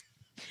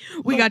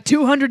 We got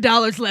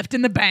 $200 left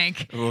in the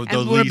bank, Oh, the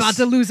and we're lease. about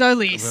to lose our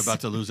lease. We're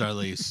about to lose our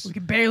lease. We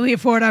can barely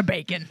afford our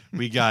bacon.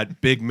 We got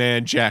big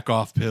man jack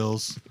off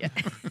pills.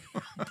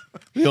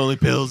 The only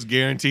pills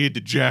guaranteed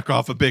to jack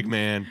off a big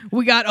man.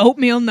 We got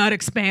oatmeal nut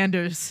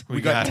expanders. We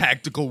got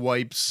tactical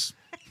wipes.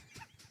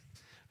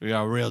 We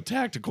got a real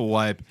tactical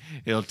wipe.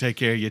 It'll take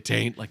care of your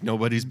taint like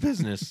nobody's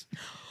business.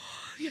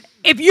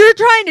 If you're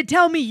trying to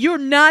tell me you're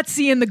not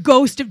seeing the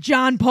ghost of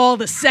John Paul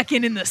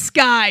II in the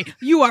sky,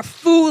 you are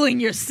fooling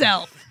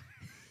yourself.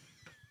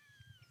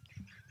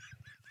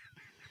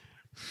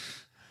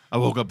 I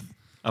woke up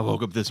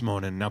this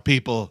morning. Now,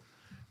 people,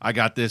 I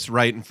got this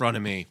right in front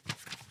of me.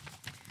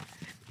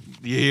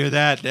 You hear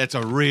that? That's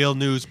a real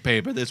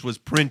newspaper. This was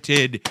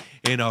printed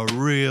in a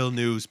real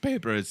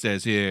newspaper. It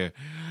says here,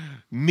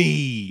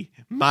 me,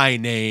 my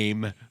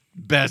name,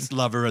 best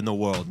lover in the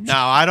world.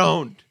 Now, I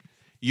don't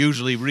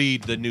usually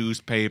read the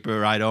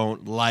newspaper. I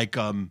don't like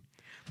them.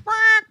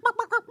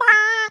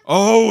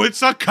 Oh,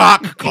 it's a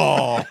cock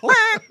call.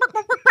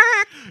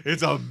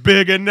 It's a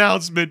big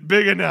announcement,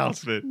 big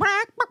announcement.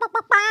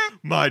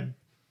 My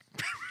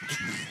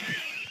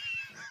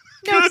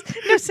No,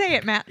 say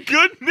it, Matt.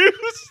 good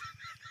news.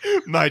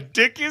 My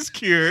dick is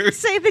cured.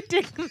 Say the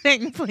dick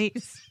thing,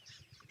 please.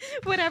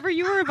 Whatever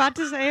you were about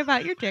to say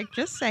about your dick,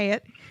 just say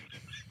it.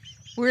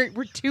 We're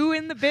 2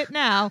 in the bit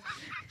now.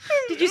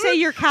 Did you say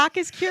your cock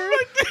is cured?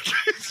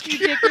 Your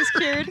dick is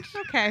cured?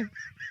 Okay.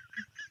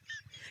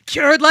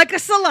 Cured like a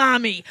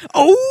salami.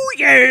 Oh,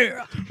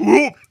 yeah.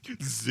 Whoop,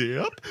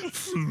 zip,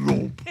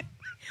 flop.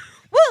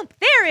 Whoop,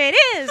 there it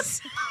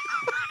is.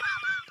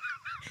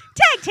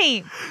 Tag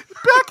team.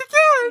 Back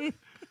again.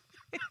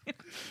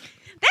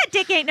 That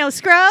dick ain't no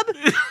scrub.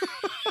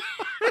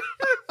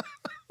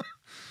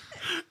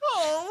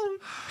 Oh.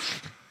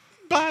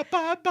 Bye,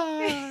 bye,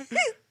 bye.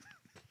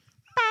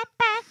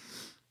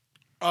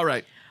 All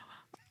right.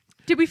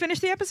 Did we finish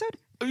the episode?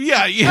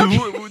 Yeah.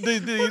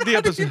 The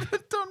episode.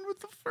 Done with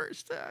the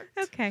first act.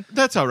 Okay.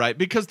 That's all right,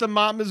 because the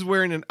mom is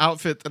wearing an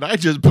outfit that I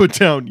just put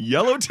down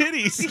yellow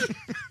titties.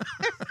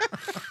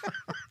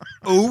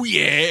 Oh,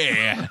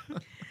 yeah.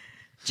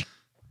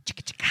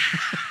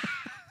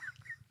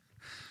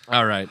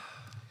 All right.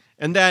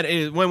 And that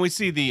is when we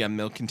see the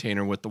milk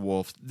container with the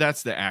wolf,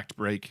 that's the act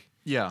break.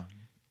 Yeah.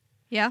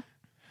 Yeah.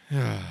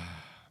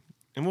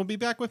 And we'll be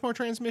back with more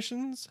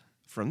transmissions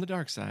from the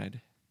dark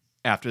side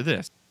after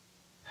this.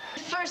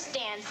 First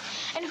dance.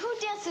 And who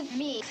danced with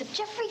me except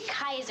Jeffrey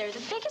Kaiser, the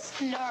biggest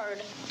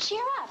nerd?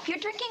 Cheer up. You're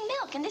drinking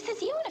milk, and this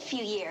is you in a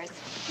few years.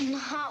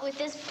 Not with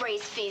this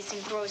brace face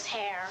and gross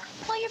hair.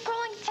 Well, you're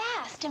growing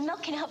fast, and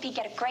milk can help you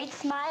get a great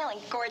smile and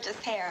gorgeous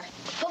hair.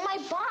 But my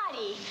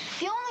body,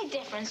 the only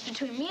difference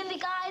between me and the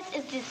guys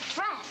is this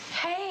dress.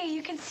 Hey,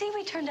 you can see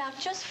we turned out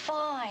just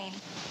fine.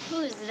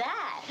 Who's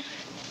that?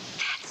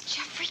 That's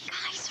Jeffrey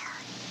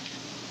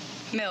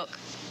Kaiser. Milk.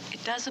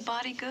 It does a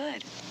body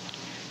good.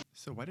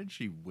 So why did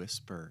she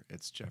whisper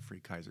it's Jeffrey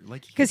Kaiser?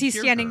 Like Because he's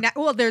standing.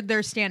 Well,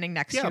 they're standing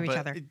next yeah, to each but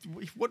other.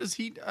 What does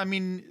he? I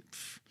mean,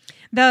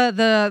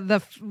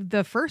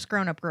 The first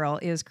grown up girl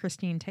is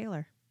Christine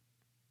Taylor,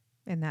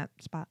 in that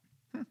spot.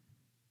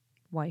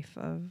 Wife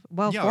of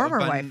Yeah, former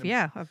of Ben-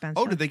 wife, of Ben.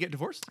 oh, Stiller. did they get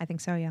divorced? I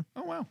think so. Yeah.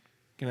 Oh wow.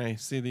 Can I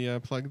see the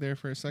plug there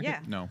for a second? Yeah.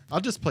 No. I'll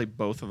just play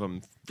both of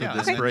them for Yeah,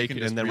 this and then break, you can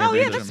just and then Oh, we'll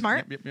yeah, read that's them.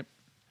 smart. Yep. Yep.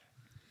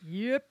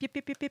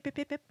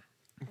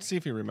 See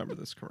if you remember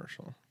this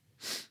commercial.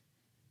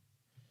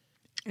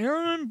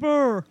 Aaron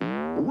Burr.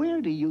 Where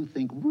do you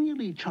think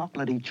really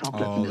chocolatey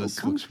chocolate Oh, milk this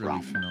comes looks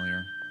really from?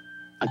 familiar.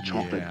 A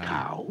chocolate Yeah.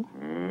 cow?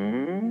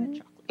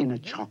 In a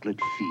chocolate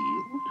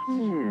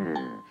field?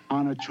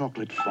 On a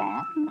chocolate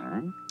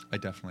farm? I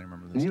definitely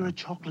remember this. Near now. a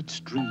chocolate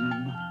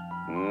stream?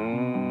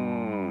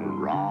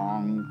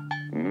 Wrong.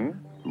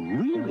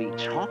 Really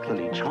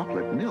chocolatey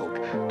chocolate milk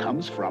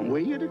comes from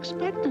where you'd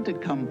expect it to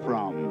come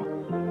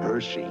from.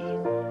 Hershey,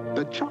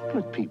 the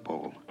chocolate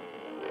people.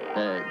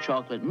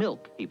 Chocolate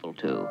milk people,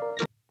 too.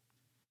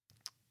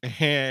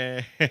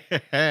 Memories.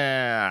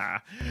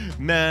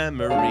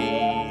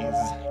 Memories.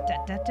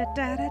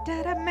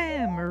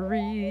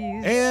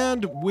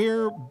 And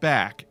we're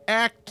back.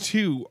 Act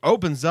 2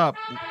 opens up.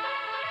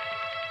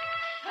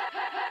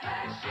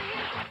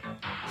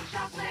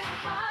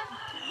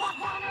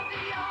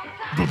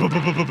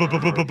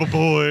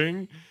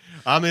 Boing.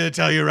 I'm going to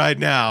tell you right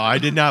now, I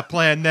did not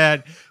plan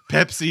that.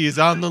 Pepsi is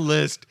on the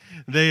list.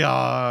 They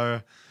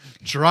are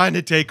trying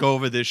to take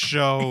over this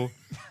show.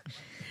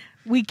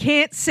 We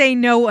can't say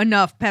no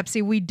enough,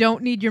 Pepsi. We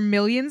don't need your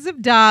millions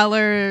of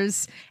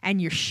dollars and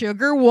your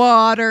sugar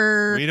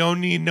water. We don't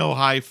need no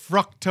high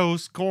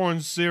fructose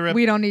corn syrup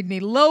We don't need any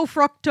low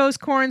fructose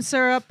corn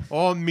syrup.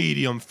 or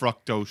medium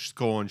fructose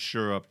corn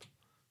syrup.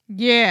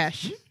 Yeah.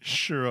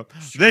 Syrup.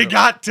 They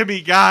got to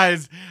me,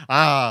 guys.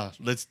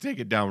 Let's take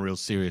it down real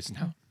serious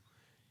now.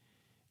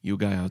 You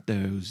guy out there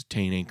whose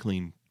taint ain't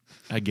clean,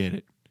 I get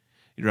it.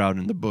 You're out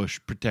in the bush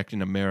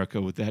protecting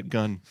America with that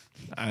gun.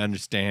 I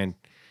understand.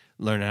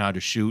 Learning how to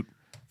shoot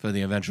for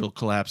the eventual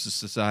collapse of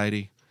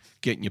society.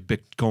 Getting your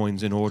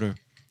bitcoins in order.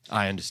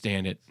 I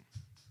understand it.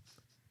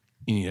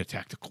 You need a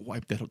tactical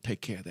wipe that'll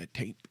take care of that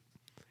taint.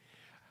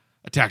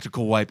 A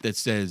tactical wipe that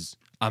says,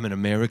 I'm an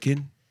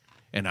American,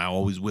 and I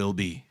always will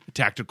be. A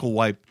tactical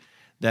wipe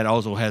that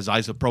also has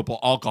isopropyl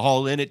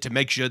alcohol in it to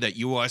make sure that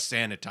you are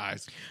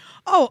sanitized.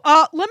 Oh,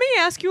 let me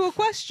ask you a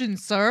question,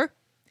 sir.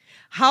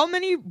 How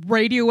many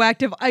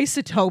radioactive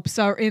isotopes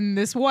are in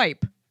this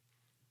wipe?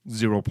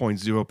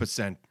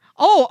 0.0%.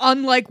 Oh,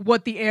 unlike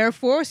what the Air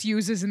Force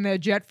uses in their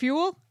jet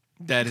fuel?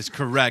 That is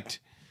correct.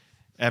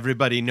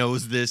 Everybody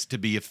knows this to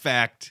be a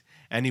fact.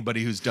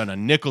 Anybody who's done a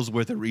nickel's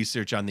worth of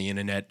research on the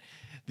internet,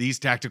 these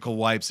tactical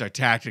wipes are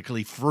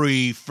tactically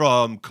free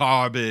from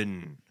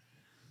carbon.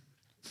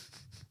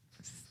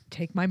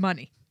 Take my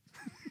money.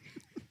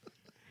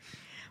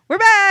 We're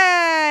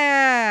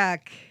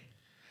back.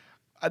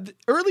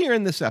 Earlier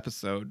in this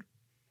episode,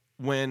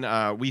 when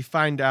we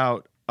find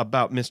out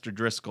about Mr.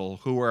 Driscoll,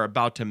 who we're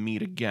about to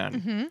meet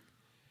again,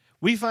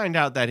 we find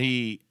out that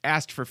he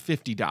asked for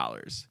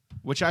 $50,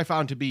 which I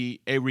found to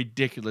be a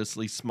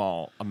ridiculously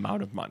small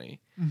amount of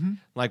money.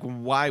 Like,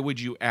 why would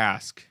you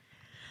ask?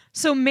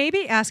 So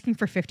maybe asking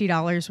for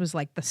 $50 was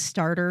like the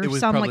starter It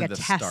was sum, probably like a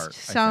the test start,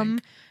 I sum.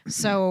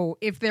 So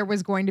if there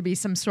was going to be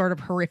some sort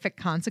of horrific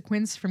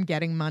consequence from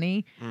getting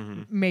money,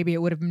 maybe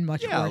it would have been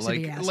much Yeah, worse if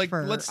he asked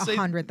for let's say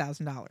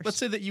 $100,000. Let's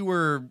say that you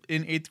were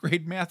in 8th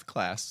grade math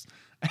class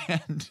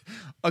and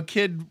a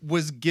kid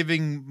was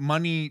giving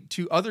money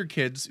to other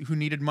kids who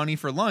needed money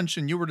for lunch,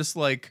 and you were just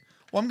like,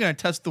 well, I'm going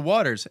to test the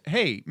waters.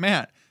 Hey,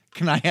 Matt,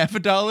 can I have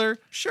 $1?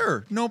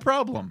 Sure, no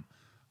problem.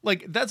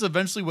 Like, that's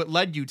eventually what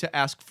led you to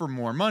ask for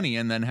more money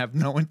and then have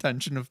no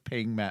intention of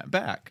paying Matt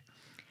back.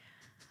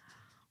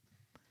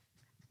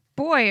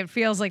 Boy, it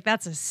feels like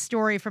that's a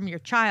story from your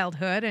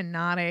childhood and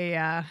not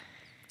a...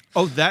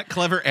 Oh, that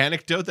clever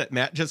anecdote that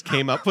Matt just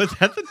came up with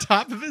at the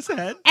top of his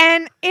head?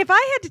 And if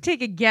I had to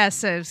take a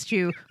guess as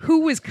to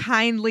who was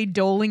kindly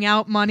doling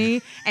out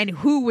money and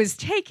who was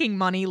taking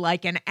money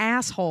like an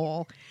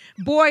asshole,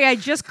 boy, I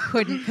just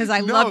couldn't, because I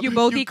love you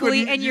both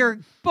equally, and you're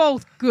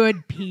both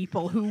good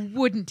people who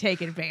wouldn't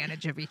take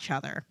advantage of each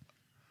other.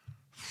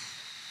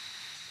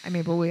 I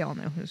mean, but we all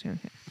know who's who.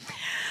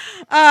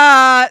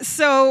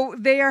 So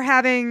they are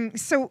having...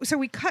 So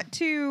we cut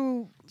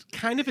to...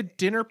 Kind of a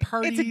dinner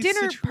party. It's a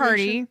dinner situation.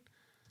 party.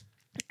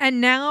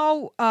 And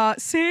now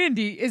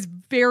Sandy is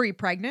very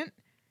pregnant.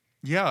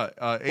 Yeah.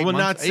 Well,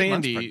 not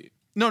Sandy.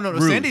 No,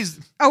 Ruth. Sandy's...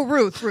 Oh,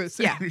 Ruth,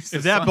 yeah. Sandy's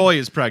If the that son. boy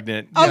is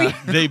pregnant,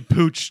 they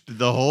pooched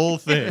the whole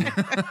thing.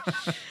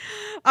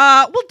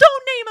 Well,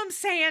 don't name him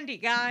Sandy,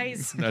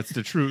 guys. That's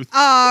the truth.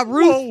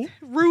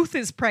 Ruth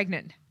is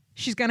pregnant.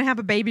 She's going to have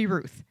a baby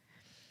Ruth.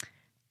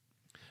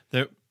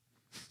 Oh,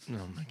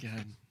 my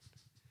God.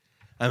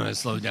 I'm going to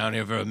slow down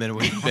here for a minute.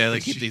 We can barely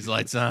keep these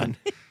lights on.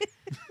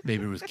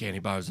 Baby Ruth candy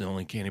bar is the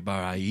only candy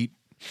bar I eat.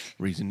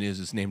 Reason is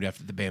it's named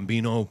after the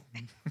Bambino.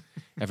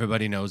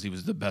 Everybody knows he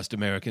was the best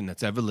American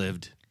that's ever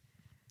lived.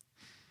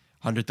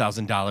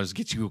 $100,000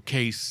 gets you a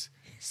case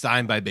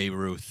signed by Babe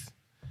Ruth.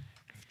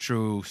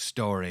 True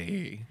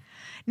story.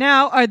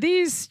 Now, are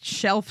these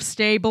shelf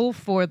stable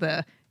for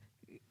the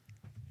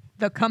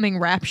coming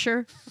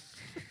rapture?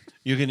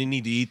 You're going to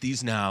need to eat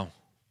these now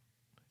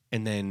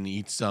and then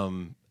eat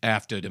some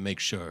after to make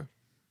sure.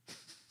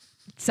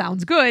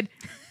 Sounds good.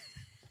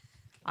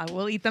 I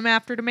will eat them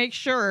after to make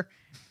sure.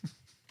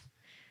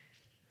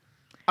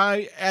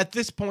 I, at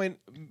this point,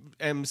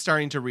 am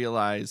starting to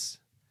realize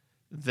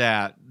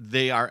that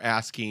they are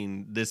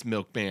asking this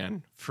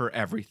milkman for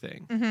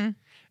everything. Mm-hmm.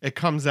 It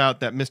comes out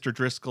that Mr.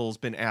 Driscoll's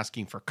been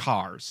asking for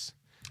cars.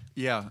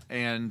 Yeah,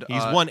 and...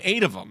 He's won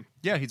 8 of them.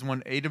 Yeah, he's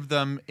won 8 of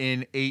them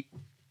in 8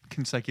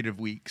 consecutive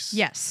weeks.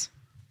 Yes.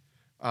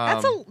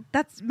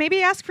 That's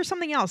maybe ask for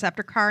something else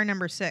after car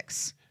number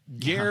 6.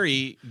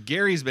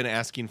 Gary's been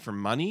asking for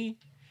money,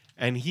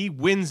 and he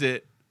wins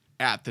it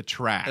at the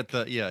track.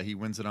 He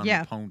wins it on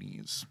the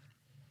ponies.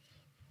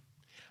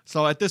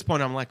 So at this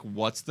point, I'm like,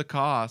 what's the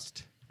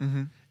cost?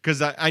 Mm-hmm.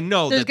 Because I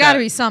know there's got to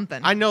be something.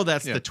 I know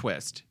that's the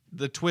twist.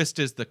 The twist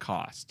is the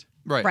cost.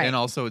 Right, and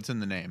also it's in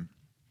the name.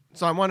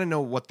 So I want to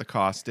know what the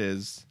cost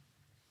is.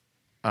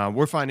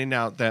 We're finding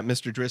out that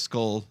Mr.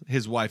 Driscoll,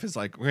 his wife, is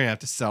like, we're going to have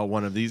to sell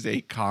one of these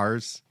 8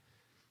 cars.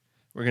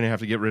 We're going to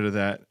have to get rid of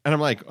that. And I'm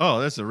like, oh,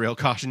 that's a real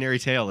cautionary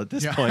tale at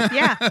this point.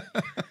 Yeah.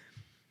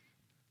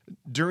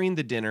 During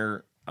the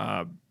dinner,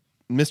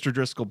 Mr.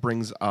 Driscoll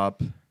brings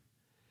up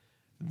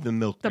the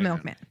milkman. The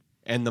milkman.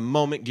 And the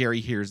moment Gary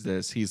hears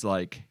this, he's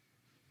like,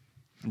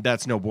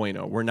 that's no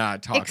bueno. We're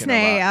not talking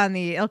Ixnay about... on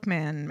the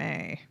Ilkman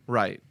May.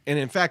 Right. And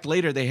in fact,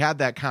 later they had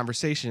that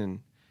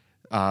conversation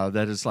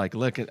that is like,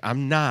 look,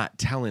 I'm not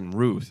telling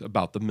Ruth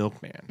about the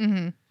milkman.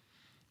 Mm-hmm.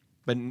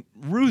 But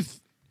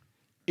Ruth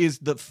is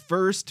the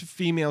first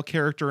female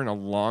character in a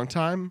long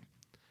time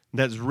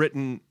that's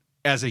written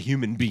as a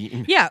human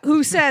being. Yeah,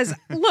 who says,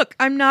 look,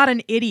 I'm not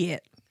an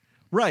idiot.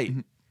 Right.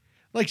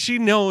 Like she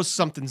knows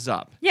something's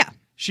up. Yeah.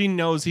 She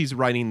knows he's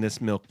writing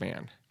this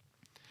milkman.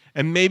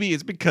 And maybe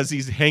it's because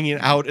he's hanging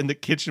out in the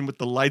kitchen with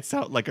the lights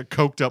out like a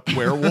coked up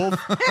werewolf.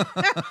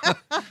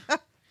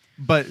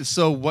 But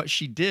so what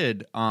she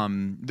did,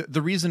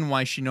 the reason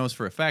why she knows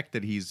for a fact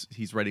that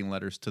he's writing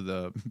letters to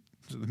the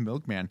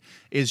milkman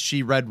is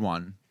she read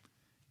one.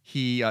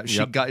 I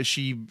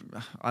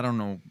don't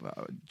know.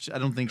 I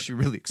don't think she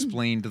really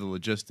explained the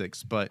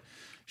logistics, but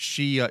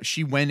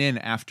she went in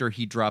after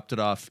he dropped it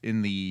off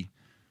in the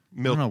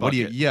milk bucket.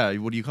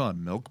 What do you call it?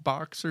 Milk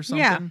box or something?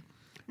 Yeah.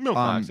 Milk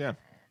box, yeah.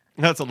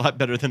 That's a lot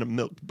better than a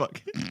milk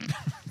bucket.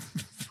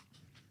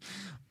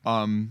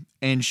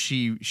 And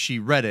she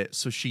read it,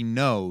 so she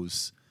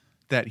knows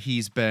that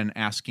he's been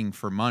asking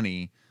for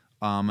money.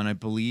 And I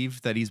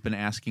believe that he's been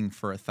asking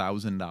for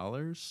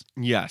 $1,000.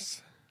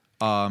 Yes.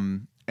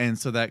 And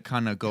so that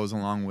kind of goes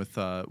along with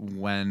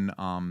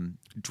when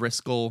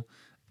Driscoll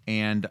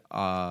and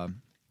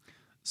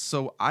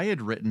so I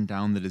had written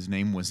down that his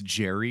name was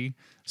Jerry,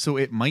 so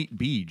it might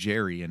be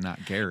Jerry and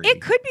not Gary. It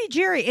could be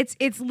Jerry.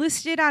 It's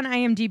listed on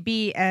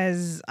IMDb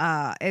as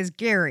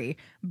Gary,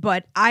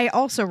 but I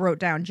also wrote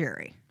down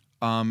Jerry.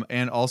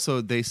 And also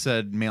they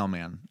said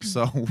mailman.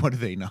 So what do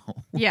they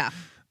know? Yeah.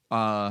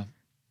 I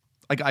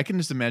can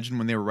just imagine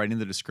when they were writing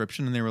the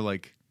description and they were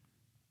like,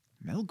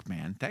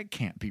 milkman, that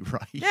can't be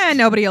right. Yeah,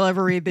 nobody will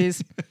ever read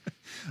these.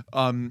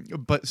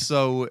 But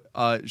so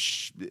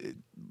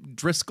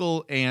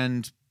Driscoll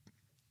and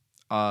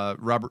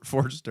Robert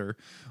Forster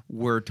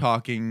were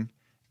talking,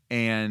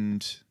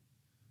 and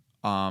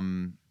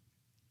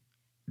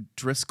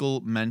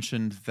Driscoll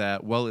mentioned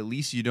that, well, at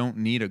least you don't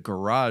need a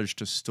garage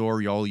to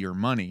store all your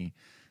money.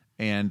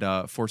 And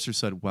Forster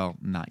said, well,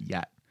 not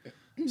yet.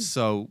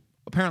 So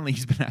apparently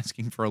he's been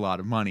asking for a lot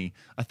of money,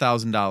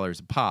 $1,000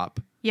 a pop.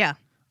 Yeah.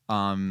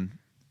 And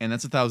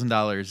that's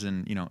 $1,000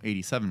 in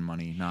 87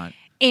 money, not.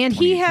 And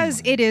he 2018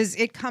 has,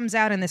 money. it comes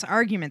out in this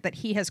argument that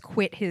he has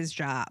quit his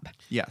job.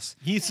 Yes.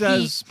 He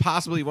says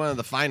possibly one of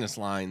the finest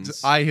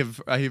lines. I have.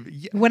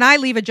 When I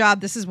leave a job,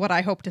 this is what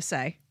I hope to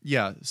say.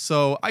 Yeah.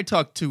 So I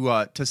talked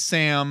to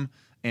Sam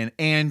and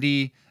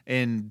Andy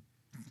and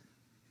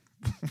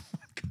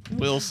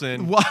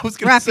Wilson. well, I was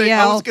gonna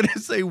Raphael.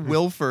 say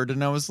Wilford,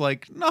 and I was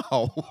like,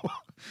 no.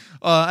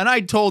 And I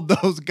told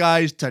those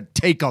guys to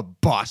take a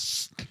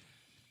bus.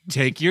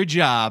 Take your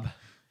job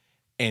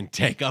and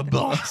take a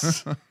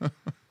bus.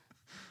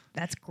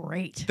 That's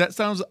great. That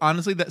sounds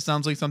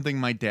like something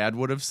my dad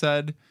would have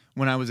said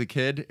when I was a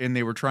kid, and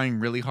they were trying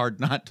really hard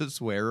not to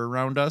swear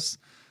around us.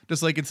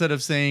 Just like instead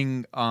of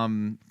saying,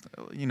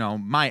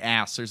 my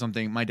ass or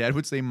something, my dad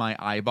would say my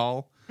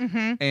eyeball.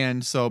 Mm-hmm.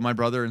 And so my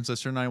brother and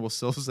sister and I will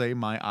still say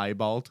my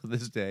eyeball to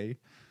this day.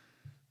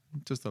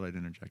 Just thought I'd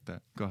interject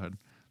that. Go ahead.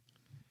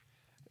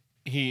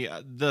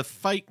 The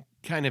fight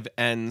kind of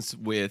ends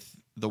with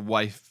the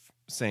wife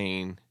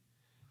saying,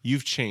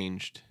 "You've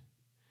changed.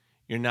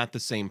 You're not the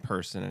same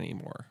person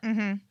anymore.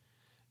 Mm-hmm.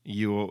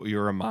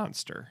 You're a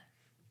monster."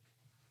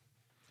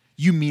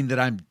 You mean that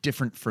I'm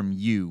different from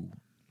you?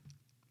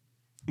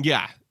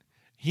 Yeah.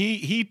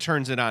 He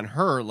turns it on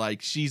her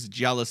like she's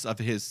jealous of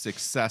his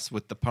success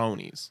with the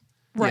ponies.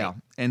 Right. Yeah.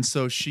 And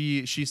so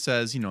she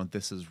says,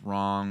 this is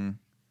wrong.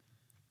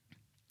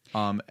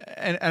 And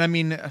I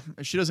mean,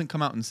 she doesn't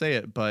come out and say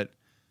it, but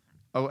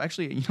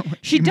actually,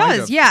 She might does.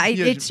 have. Yeah.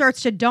 It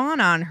starts to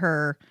dawn on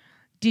her.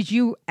 Did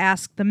you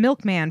ask the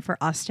milkman for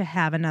us to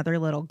have another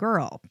little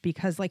girl?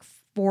 Because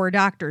 4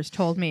 doctors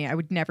told me I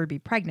would never be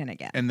pregnant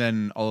again. And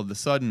then all of a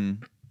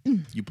sudden,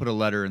 you put a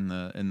letter in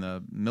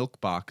the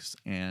milk box,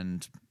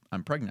 and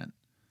I'm pregnant.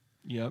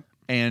 Yep.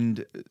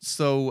 And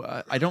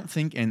so I don't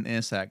think in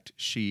this act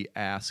she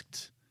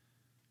asked,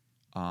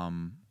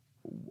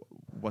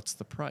 what's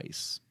the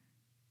price?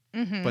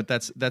 Mm-hmm. But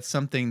that's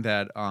something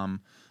that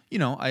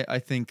I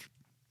think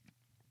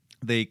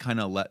they kind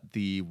of let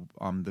the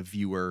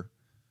viewer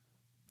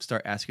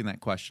start asking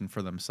that question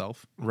for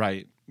themselves.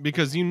 Right.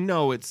 Because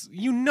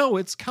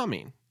it's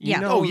coming.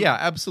 Yeah. Oh yeah,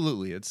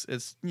 absolutely. It's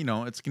it's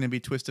going to be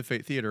Twist of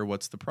Fate Theater.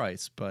 What's the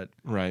price? But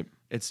Right.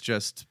 it's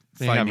just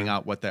They finding haven't-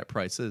 out what that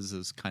price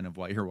is kind of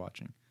why you're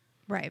watching.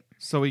 Right.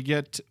 So we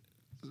get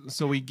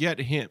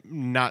him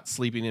not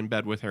sleeping in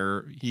bed with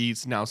her.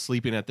 He's now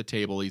sleeping at the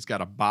table. He's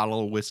got a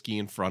bottle of whiskey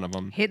in front of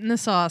him. Hitting the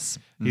sauce.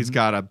 He's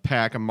got a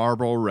pack of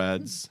Marlboro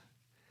Reds.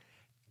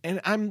 And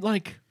I'm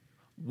like,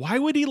 why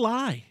would he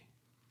lie?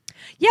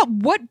 Yeah,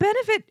 what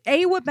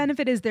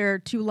benefit is there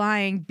to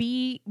lying?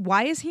 B,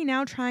 why is he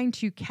now trying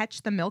to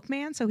catch the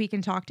milkman so he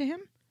can talk to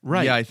him?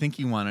 Right. Yeah, I think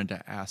he wanted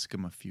to ask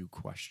him a few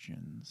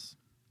questions.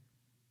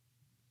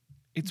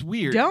 It's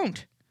weird.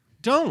 Don't.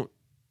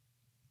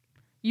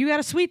 You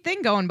got a sweet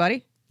thing going,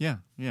 buddy. Yeah.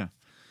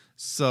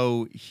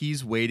 So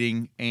he's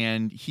waiting,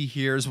 and he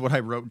hears what I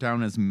wrote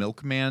down as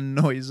milkman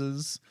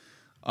noises.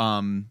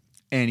 And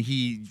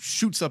he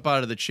shoots up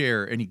out of the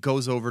chair, and he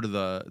goes over to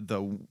the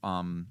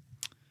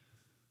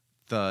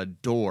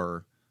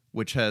door,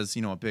 which has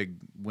a big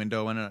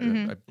window in it.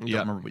 Mm-hmm. I don't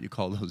remember what you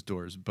call those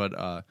doors,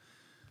 but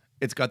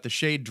it's got the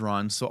shade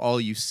drawn, so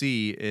all you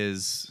see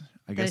is,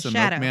 I guess, a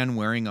shadow. milkman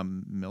wearing a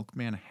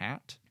milkman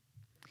hat.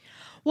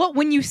 Well,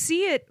 when you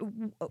see it,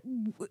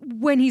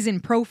 when he's in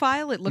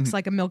profile, it looks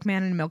like a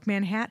milkman in a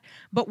milkman hat.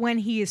 But when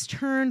he is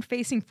turned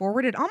facing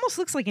forward, it almost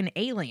looks like an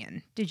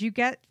alien. Did you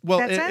get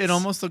that sense? It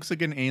almost looks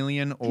like an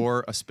alien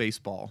or a space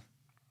ball.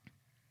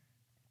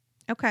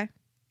 Okay.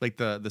 Like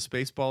the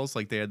space balls,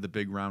 like they had the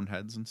big round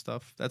heads and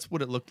stuff. That's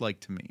what it looked like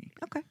to me.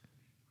 Okay.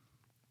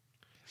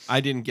 I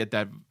didn't get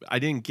that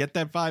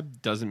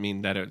vibe. Doesn't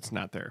mean that it's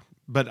not there.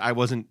 But I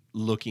wasn't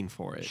looking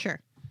for it. Sure.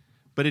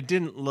 But it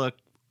didn't look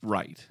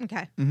right.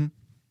 Okay. Mm-hmm.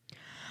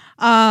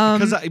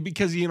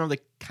 Because they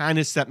kind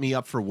of set me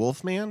up for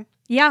Wolfman.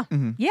 Yeah.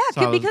 Mm-hmm. Yeah, So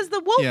I was- because the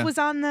wolf Yeah. was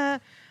on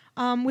the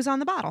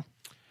bottle.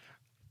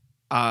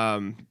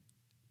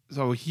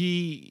 So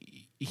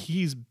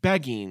he's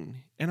begging,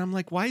 and I'm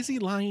like, why is he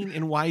lying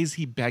and why is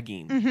he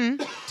begging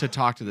to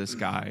talk to this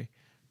guy?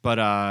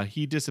 But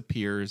he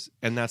disappears,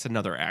 and that's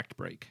another act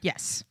break.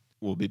 Yes.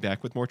 We'll be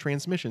back with more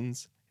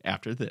transmissions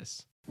after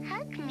this.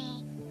 Hug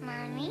me,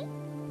 Mommy.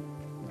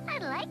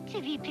 I'd like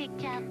to be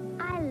picked up.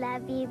 I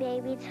love you,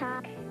 Baby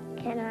Talk.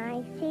 Can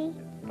I see?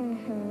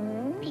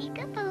 Mm-hmm.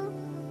 Peekaboo.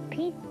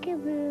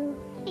 Peekaboo.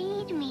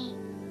 Feed me.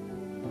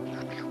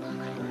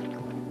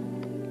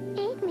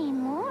 Feed me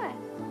more.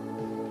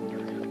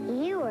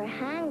 You were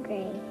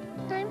hungry.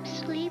 I'm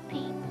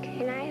sleepy.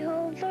 Can I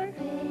hold her?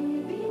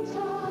 Baby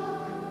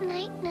Talk.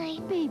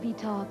 Night-night. Baby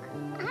Talk.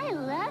 I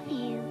love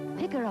you.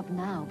 Pick her up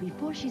now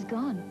before she's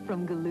gone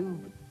from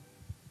Galoob.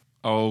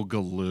 Oh,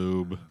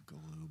 Galoob.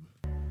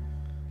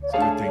 It's a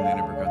good thing they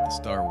never got the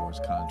Star Wars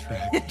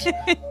contract.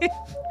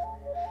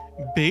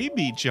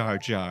 Baby Jar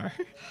Jar.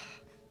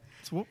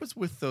 So what was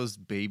with those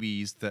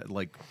babies that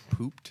like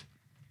pooped?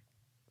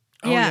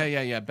 Oh, Yeah.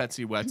 yeah.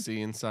 Betsy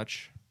Wetsy and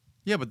such.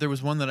 Yeah, but there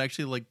was one that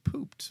actually like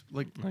pooped.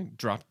 Like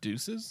Dropped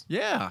deuces?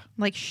 yeah.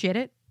 Like shit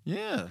it.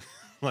 Yeah.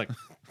 Like,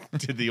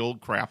 did the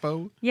old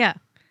crapo? Yeah.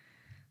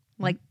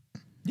 Like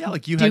Yeah,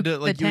 like you Duke had to the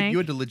like tank? you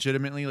had to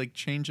legitimately like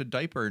change a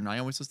diaper, and I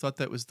always just thought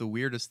that was the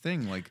weirdest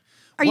thing. Like,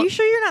 Are what- you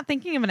sure you're not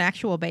thinking of an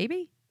actual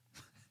baby?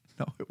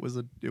 No, it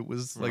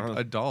was like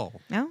a doll.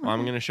 No. Well,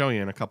 I'm going to show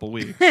you in a couple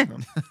weeks.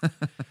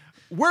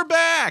 We're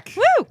back.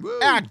 Woo!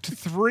 Act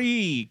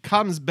 3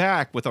 comes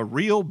back with a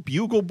real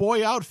Bugle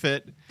Boy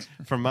outfit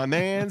from my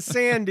man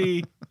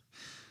Sandy.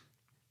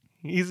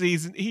 He's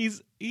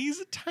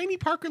a tiny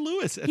Parker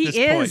Lewis at He this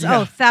is. point.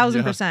 Oh,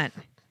 1,000%.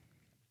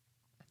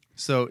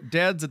 So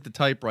Dad's at the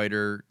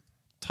typewriter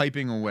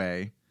typing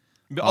away.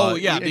 Oh,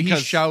 yeah, and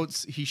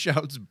because he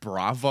shouts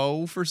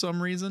 "Bravo" for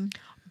some reason.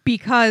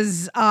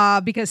 Because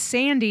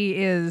Sandy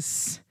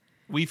is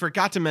we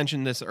forgot to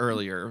mention this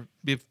earlier.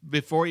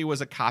 Before he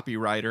was a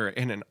copywriter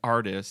and an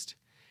artist,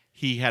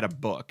 he had a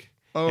book.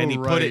 Oh, and he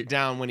put right. it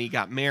down when he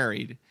got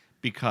married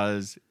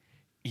because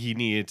he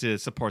needed to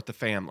support the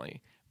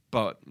family.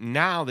 But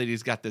now that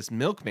he's got this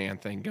milkman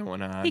thing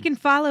going on, he can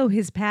follow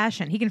his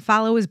passion. He can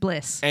follow his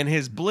bliss. and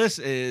his bliss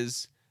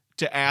is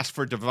to ask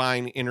for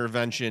divine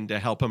intervention to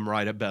help him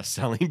write a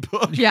best-selling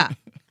book. Yeah.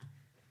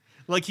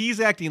 Like he's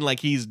acting like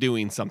he's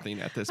doing something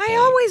at this point. I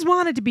always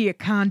wanted to be a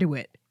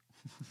conduit.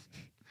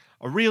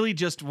 I really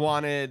just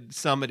wanted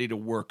somebody to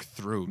work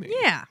through me.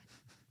 Yeah.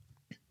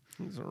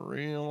 He's a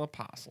real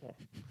apostle.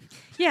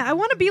 Yeah, I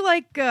want to be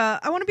like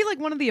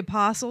one of the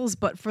apostles,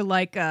 but for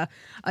like a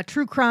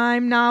true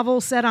crime novel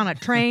set on a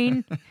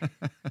train.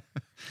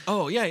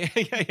 Oh, yeah,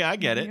 I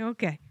get it.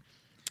 Okay.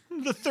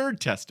 The Third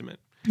Testament.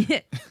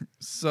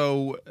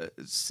 So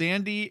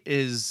Sandy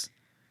is.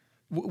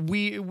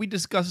 We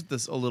discussed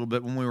this a little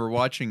bit when we were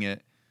watching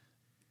it.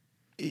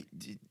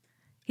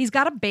 He's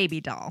got a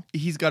baby doll.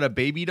 He's got a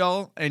baby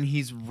doll, and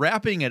he's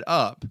wrapping it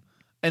up.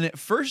 And at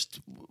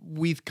first,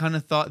 we've kind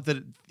of thought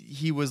that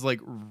he was like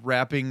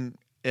wrapping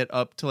it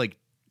up to like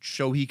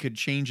show he could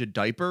change a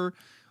diaper,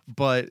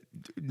 but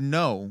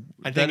no.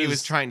 I think he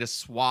was trying to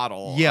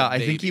swaddle. Yeah, a I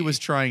think he baby. was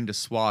trying to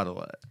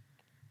swaddle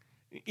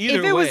it. Either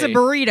if it was a way,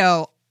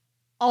 burrito,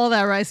 all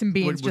that rice and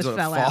beans Was just it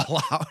fell out.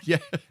 fall out? Yeah.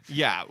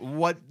 yeah,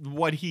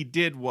 what he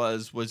did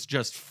was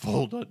just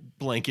fold a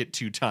blanket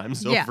 2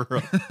 times Yeah.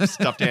 over a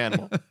stuffed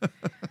animal.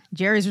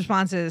 Jerry's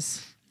response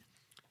is,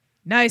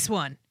 "Nice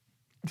one."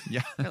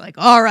 Yeah. They're like,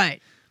 "All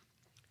right."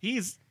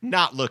 He's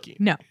not looking.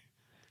 No.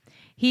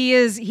 He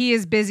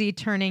is busy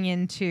turning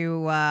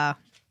into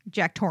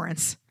Jack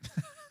Torrance.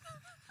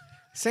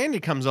 Sandy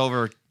comes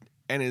over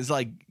and is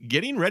like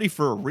getting ready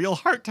for a real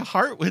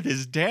heart-to-heart with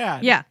his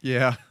dad. Yeah.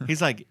 Yeah.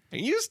 He's like, "Are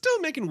you still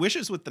making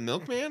wishes with the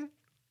milkman?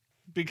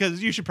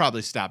 Because you should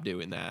probably stop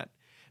doing that."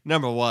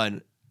 Number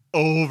 1,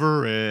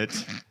 over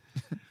it.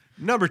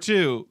 Number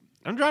 2,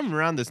 I'm driving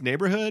around this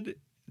neighborhood.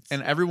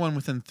 And everyone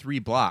within 3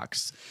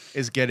 blocks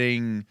is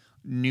getting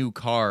new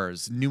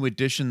cars, new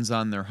additions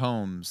on their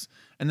homes.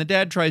 And the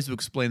dad tries to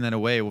explain that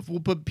away. Well,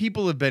 but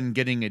people have been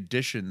getting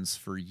additions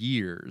for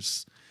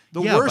years.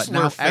 The Yeah, but Wurzler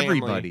now family,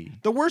 everybody.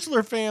 The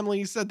Wurzler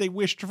family said they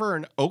wished for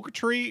an oak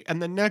tree, and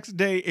the next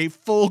day a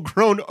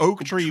full-grown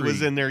oak tree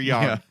was in their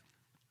yard. Yeah.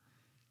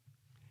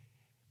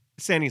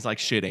 Sandy's like,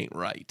 "Shit ain't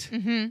right."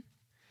 Mm-hmm.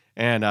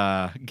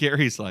 And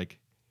Gary's like,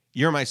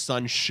 "You're my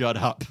son, shut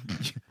up."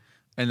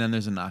 And then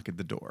there's a knock at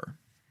the door.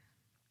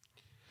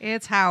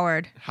 It's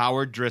Howard.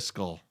 Howard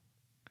Driscoll.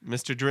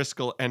 Mr.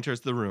 Driscoll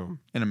enters the room.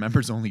 In a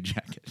members only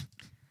jacket.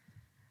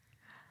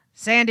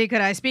 Sandy,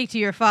 could I speak to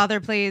your father,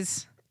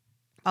 please?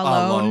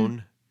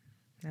 Alone.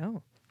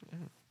 No.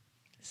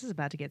 This is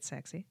about to get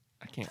sexy.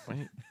 I can't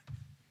wait.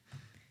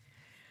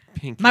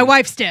 Pinky. My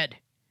wife's dead.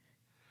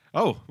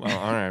 Oh, well,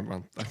 all right.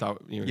 Well, I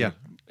thought you were Yeah.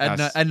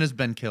 gonna ask- Edna's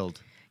been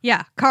killed.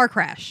 Yeah, car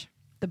crash.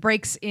 The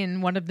brakes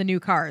in one of the new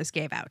cars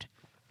gave out.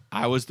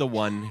 I was the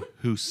one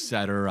who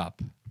set her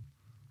up.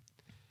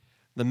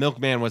 The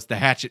milkman was the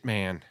hatchet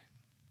man.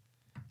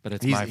 But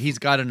it's He's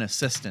got an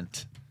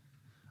assistant.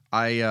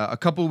 A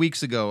couple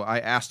weeks ago, I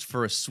asked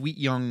for a sweet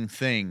young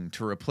thing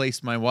to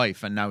replace my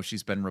wife, and now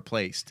she's been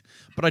replaced.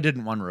 But I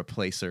didn't want to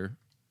replace her.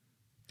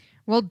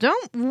 Well,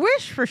 don't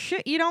wish for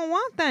shit you don't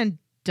want then,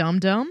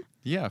 dum-dum.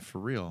 Yeah, for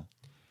real.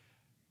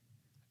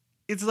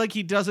 It's like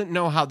he doesn't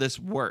know how this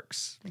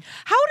works.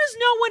 How does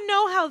no one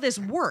know how this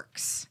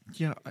works?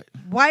 Yeah.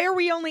 Why are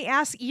we only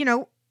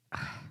asking,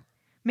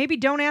 maybe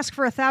don't ask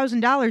for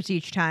 $1,000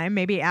 each time.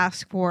 Maybe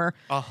ask for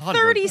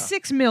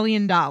 $36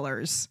 million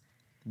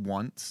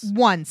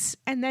once,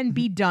 and then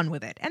be done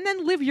with it. And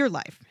then live your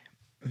life.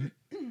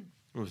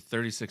 With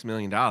 $36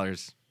 million.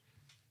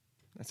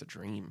 That's a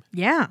dream.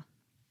 Yeah.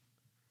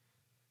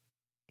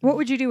 What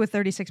would you do with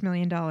 $36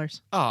 million?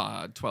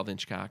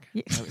 12-inch cock.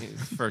 Yeah. I mean,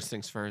 first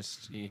things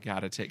first, you got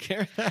to take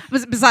care of that.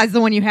 Besides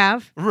the one you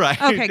have?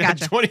 Right. Okay,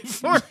 gotcha.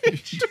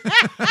 24-inch.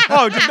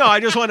 Oh, no,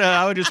 I just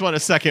want a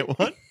second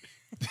one.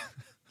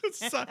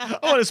 I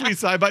want a sweet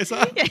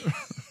side-by-side.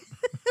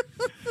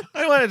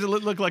 I want it to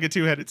look like a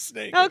two-headed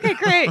snake. Okay,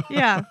 great.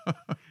 Yeah.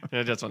 And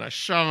I just want to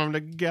shove them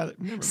together.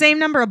 Same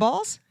number of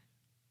balls?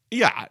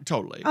 Yeah,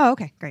 totally. Oh,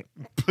 okay, great.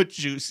 But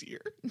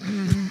juicier.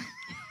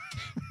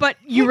 But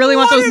you really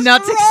want those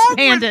nuts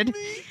expanded.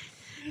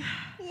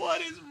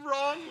 What is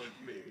wrong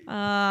with me?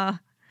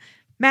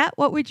 Matt,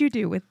 what would you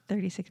do with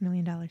 $36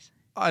 million?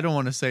 I don't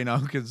want to say now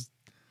because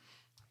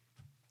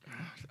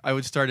I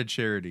would start a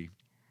charity.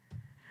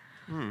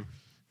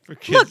 For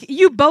kids. Look,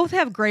 you both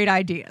have great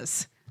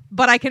ideas,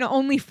 but I can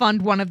only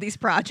fund one of these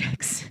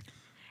projects.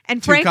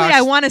 And Two frankly, cocks.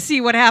 I want to see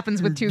what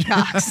happens with two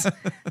cocks.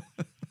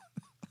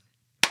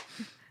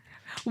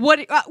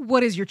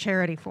 What is your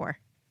charity for?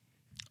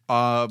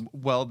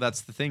 Well,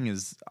 that's the thing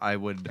is I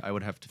would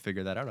have to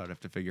figure that out. I'd have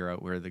to figure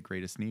out where the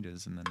greatest need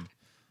is and then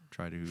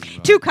try to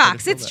Two try to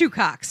cocks. fill It's that. two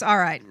cocks. All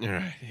right. All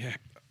right, yeah.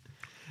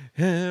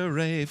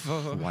 Hooray for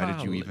Why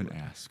did you Hollywood. even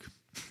ask?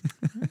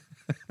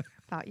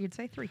 Thought you'd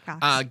say three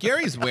cocks.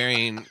 Gary's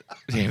wearing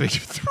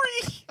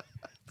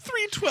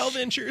three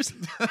 12-inchers.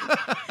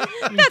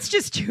 That's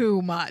just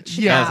too much.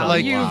 Yeah, now.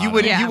 like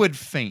lot. you would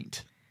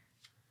faint.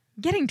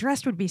 Getting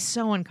dressed would be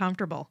so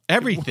uncomfortable.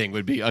 Everything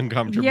would be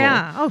uncomfortable.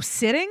 Yeah. Oh,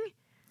 sitting?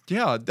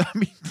 Yeah, I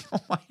mean, oh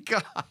my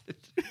god.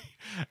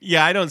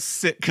 Yeah, I don't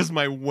sit because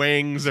my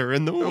wangs are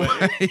in the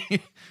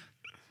way.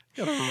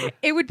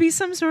 It would be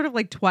some sort of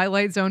like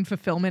Twilight Zone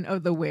fulfillment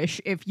of the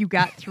wish if you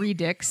got 3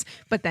 dicks,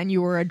 but then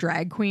you were a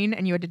drag queen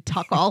and you had to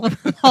tuck all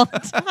of them all the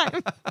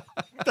time.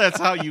 That's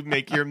how you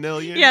make your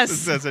millions.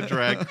 Yes. As a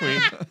drag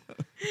queen.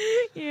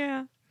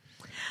 Yeah.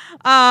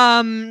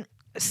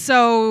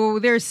 So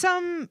there's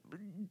some.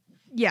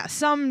 Yeah.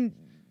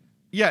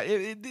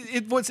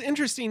 What's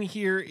interesting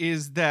here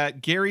is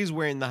that Gary's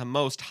wearing the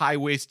most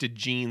high-waisted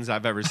jeans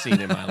I've ever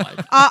seen in my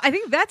life. I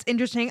think that's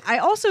interesting. I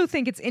also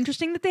think it's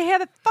interesting that they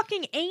have a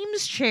fucking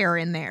Ames chair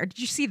in there. Did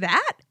you see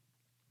that?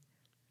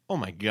 Oh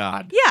my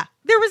God. Yeah,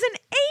 there was an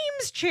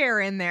Ames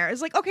chair in there.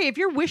 It's like, okay, if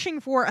you're wishing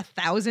for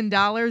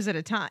 $1,000 at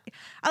a time,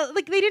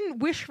 like they didn't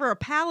wish for a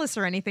palace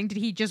or anything. Did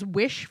he just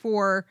wish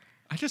for?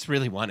 I just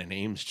really want an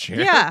Ames chair.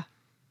 Yeah,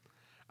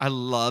 I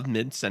love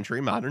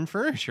mid-century modern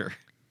furniture.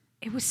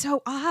 it was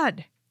so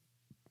odd.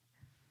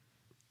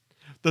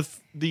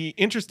 The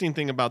interesting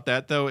thing about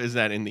that, though, is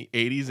that in the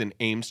 80s, an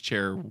Ames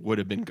chair would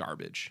have been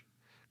garbage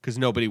because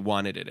nobody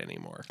wanted it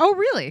anymore. Oh,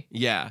 really?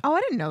 Yeah. Oh,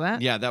 I didn't know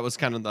that. Yeah, that was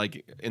kind of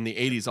like in the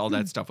 80s, all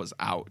that stuff was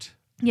out.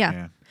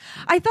 Yeah.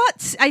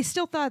 I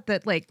still thought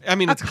that like I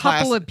mean, a it's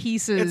couple of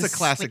pieces. It's a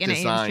classic like an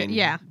Ames chair- design.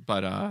 Yeah.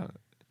 But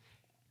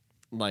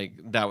like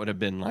that would have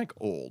been like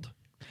old.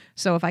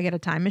 So if I get a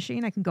time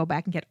machine, I can go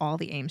back and get all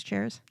the Ames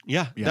chairs.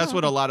 Yeah, that's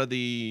what a lot of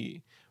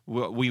the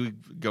we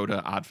go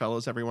to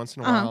Oddfellows every once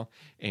in a Uh-huh. while,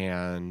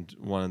 and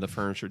one of the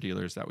furniture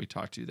dealers that we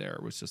talked to there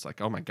was just like,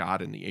 "Oh my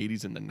God!" In the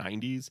 80s and the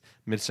 90s,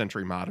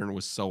 mid-century modern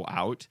was so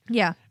out,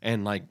 Yeah.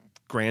 and like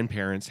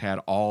grandparents had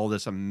all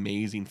this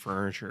amazing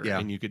furniture, Yeah.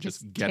 and you could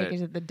just get Take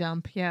it. it at the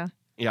dump. Yeah.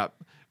 Yeah.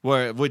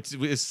 Which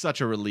is such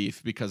a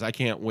relief because I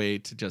can't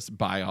wait to just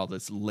buy all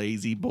this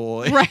lazy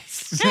boy. Right.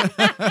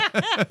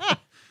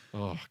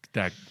 Oh,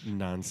 that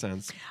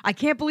nonsense. I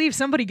can't believe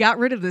somebody got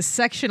rid of this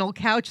sectional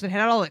couch that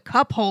had all the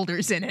cup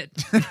holders in it.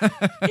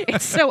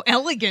 It's so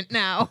elegant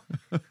now.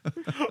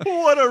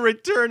 What a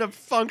return of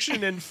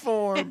function and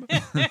form.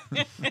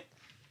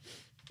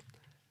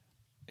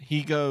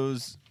 He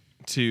goes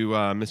to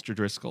Mr.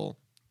 Driscoll.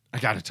 I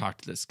got to talk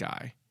to this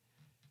guy.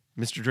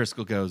 Mr.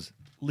 Driscoll goes,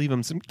 leave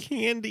him some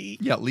candy.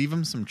 Yeah, leave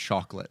him some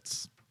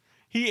chocolates.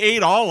 He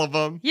ate all of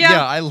them.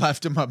 Yeah. I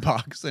left him a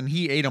box and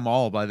he ate them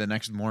all by the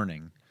next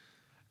morning.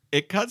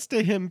 It cuts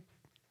to him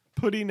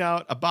putting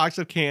out a box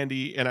of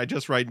candy, and I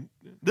just write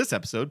this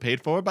episode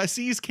paid for by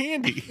See's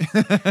Candy.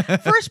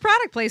 First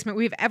product placement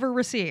we've ever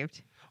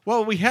received.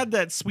 Well, we had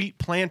that Sweet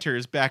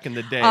Planters back in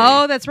the day.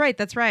 Oh, that's right.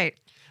 That's right.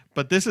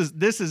 But this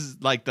is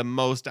like the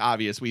most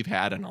obvious we've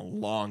had in a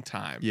long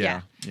time.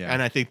 Yeah.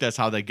 And I think that's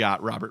how they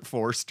got Robert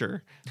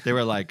Forster. They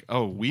were like,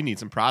 oh, we need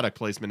some product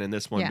placement in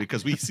this one Yeah.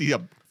 because we see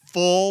a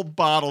full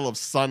bottle of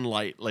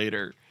Sunlight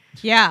later.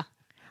 Yeah.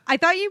 I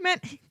thought you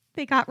meant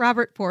they got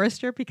Robert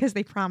Forrester because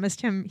they promised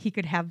him he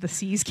could have the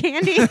See's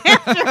candy.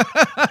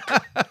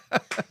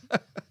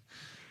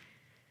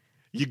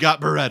 You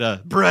got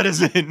Beretta.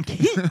 Beretta's in.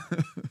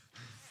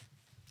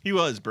 He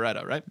was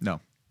Beretta, right? No.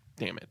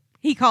 Damn it.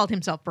 He called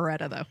himself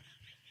Beretta,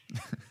 though.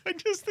 I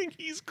just think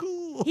he's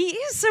cool. He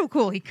is so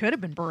cool. He could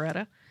have been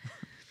Beretta.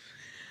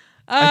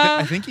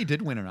 I think he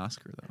did win an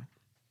Oscar, though.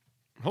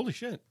 Holy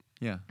shit.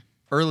 Yeah.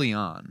 Early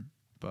on.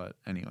 But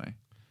anyway.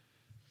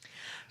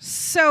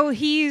 So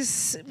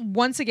he's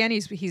once again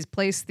he's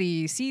placed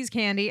the See's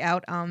candy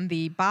out on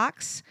the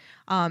box,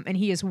 and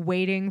he is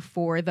waiting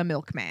for the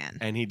milkman.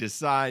 And he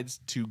decides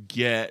to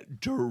get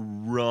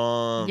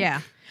drunk. Yeah.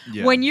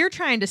 Yeah. When you're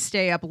trying to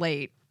stay up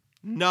late.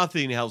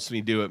 Nothing helps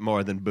me do it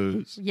more than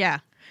booze. Yeah.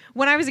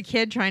 When I was a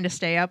kid trying to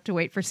stay up to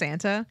wait for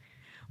Santa,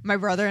 My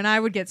brother and I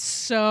would get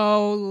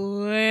so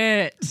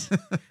lit.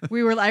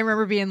 I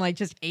remember being like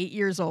just 8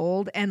 years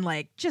old and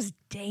like just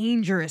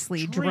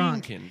dangerously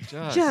drunk.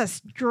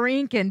 Just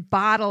drinking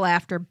bottle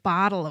after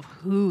bottle of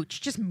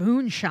hooch, just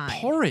moonshine.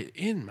 Pour it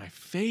in my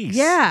face.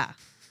 Yeah.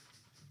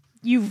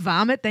 You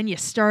vomit, then you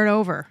start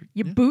over.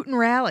 You boot and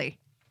rally.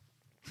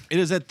 It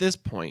is at this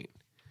point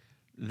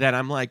that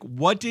I'm like,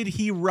 what did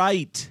he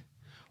write?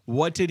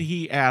 What did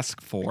he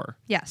ask for?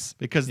 Yes.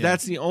 Because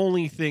that's the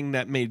only thing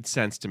that made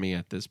sense to me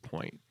at this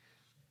point.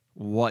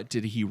 What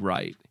did he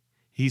write?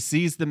 He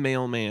sees the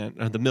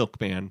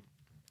milkman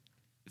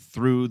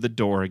through the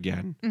door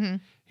again. Mm-hmm.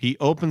 He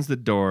opens the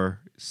door,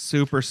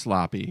 super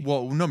sloppy.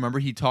 Well, no, remember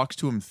he talks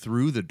to him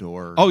through the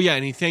door. Oh yeah,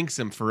 and he thanks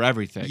him for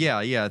everything.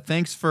 Yeah.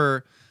 Thanks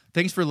for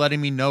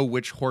letting me know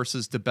which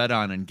horses to bet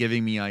on and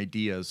giving me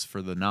ideas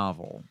for the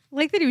novel. I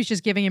like that he was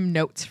just giving him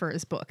notes for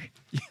his book.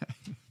 Yeah.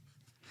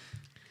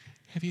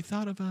 Have you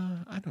thought of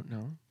a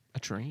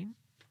train?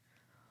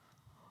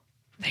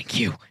 Thank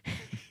you.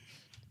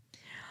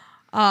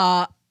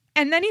 And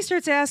then he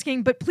starts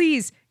asking, but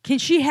please, can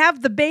she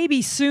have the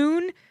baby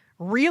soon?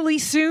 Really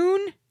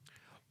soon?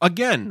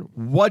 Again,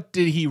 what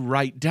did he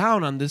write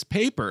down on this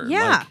paper?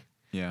 Yeah.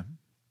 Yeah.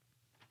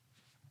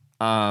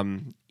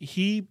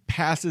 He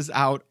passes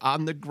out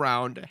on the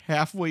ground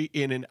halfway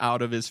in and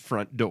out of his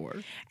front door.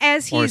 Or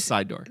his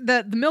side door.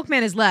 The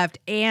milkman is left,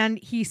 and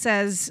he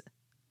says,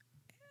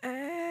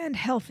 and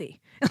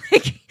healthy.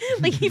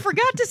 like he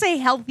forgot to say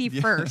healthy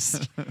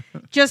first.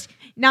 Just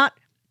not.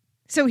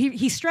 So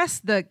he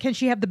stressed can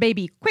she have the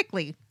baby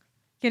quickly?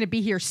 Can it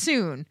be here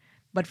soon?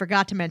 But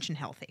forgot to mention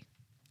healthy.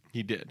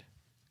 He did.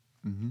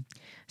 Mm-hmm.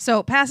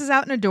 So passes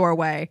out in a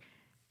doorway.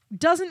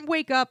 Doesn't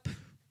wake up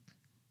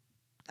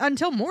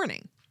until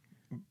morning.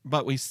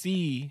 But we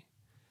see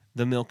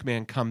the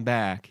milkman come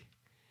back,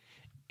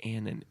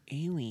 and an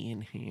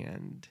alien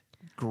hand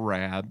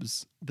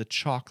grabs the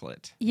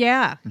chocolate.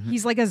 Yeah,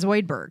 he's like a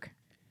Zoidberg.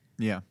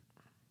 Yeah.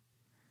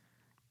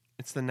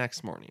 It's the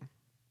next morning.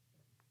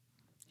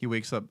 He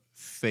wakes up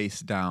face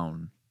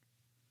down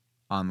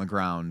on the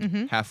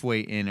ground,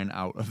 halfway in and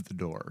out of the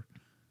door.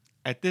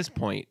 At this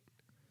point,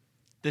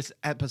 this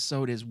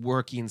episode is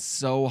working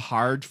so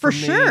hard for me.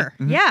 Sure.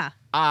 Yeah.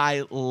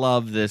 I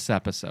love this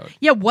episode.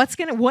 Yeah, what's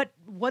gonna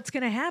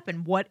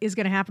happen? What is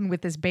gonna happen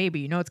with this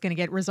baby? You know it's gonna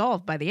get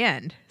resolved by the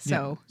end.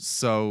 So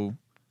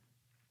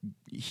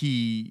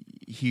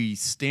he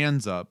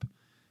stands up,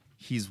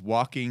 he's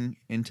walking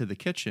into the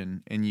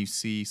kitchen, and you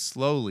see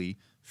slowly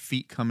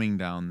feet coming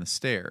down the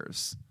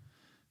stairs.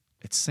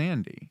 It's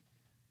Sandy.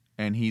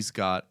 And he's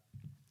got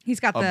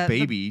the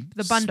baby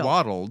the bundle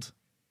swaddled,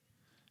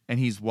 and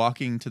he's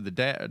walking to the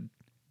dad,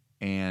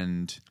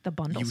 and the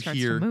bundle starts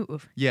to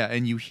move. Yeah,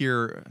 and you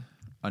hear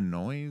a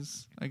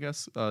noise, I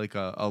guess, like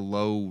a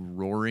low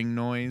roaring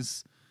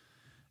noise,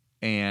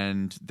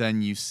 and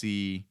then you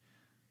see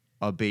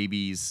a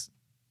baby's,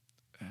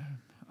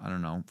 I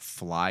don't know,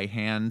 fly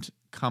hand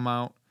come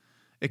out.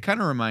 It kind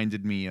of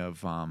reminded me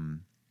of what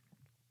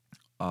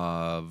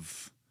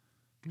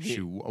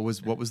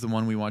was the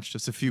one we watched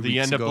just a few weeks ago?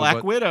 The end of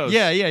Black Widows.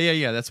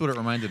 Yeah. That's what it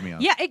reminded me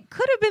of. Yeah, it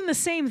could have been the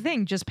same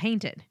thing, just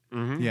painted.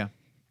 Mm-hmm. Yeah.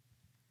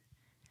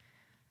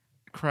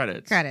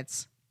 Credits.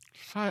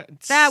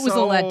 That was a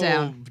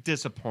letdown.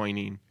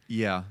 Disappointing.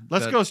 Yeah.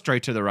 Let's go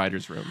straight to the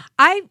writer's room.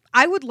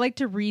 I would like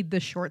to read the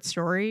short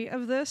story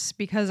of this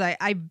because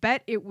I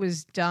bet it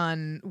was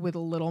done with a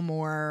little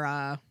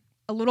more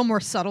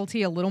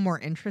subtlety, a little more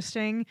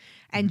interesting,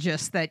 and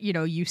just that,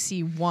 you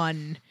see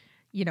one,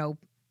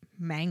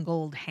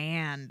 mangled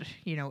hand,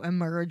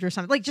 emerge or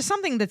something, like just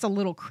something that's a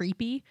little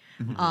creepy.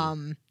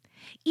 Mm-hmm.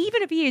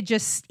 Even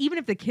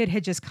if the kid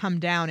had just come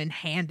down and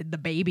handed the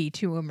baby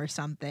to him or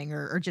something,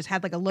 or just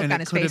had like a look on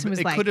his face and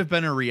was like, it could have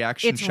been a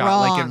reaction shot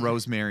wrong. like in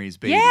Rosemary's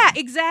Baby. Yeah,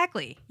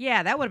 exactly.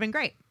 Yeah, that would have been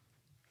great.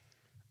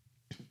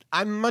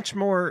 I'm much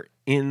more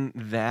in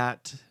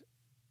that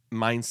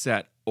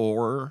mindset,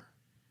 or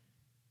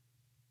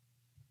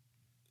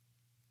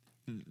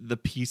the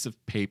piece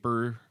of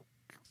paper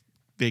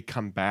they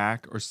come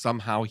back, or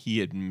somehow he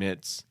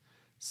admits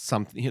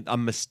a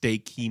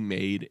mistake he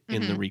made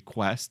in the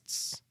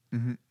requests.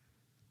 Mm-hmm.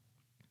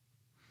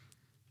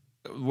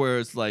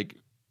 Whereas, like,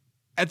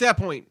 at that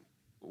point,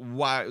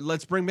 why?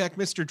 Let's bring back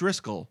Mr.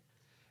 Driscoll,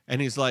 and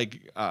he's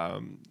like,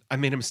 "I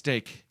made a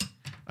mistake.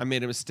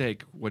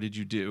 What did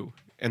you do?"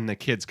 And the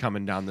kid's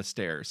coming down the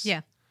stairs.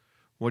 Yeah.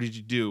 What did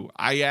you do?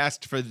 I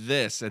asked for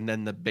this, and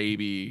then the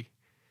baby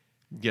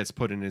gets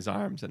put in his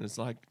arms, and it's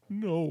like,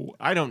 no,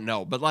 I don't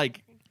know, but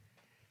like,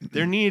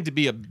 there needed to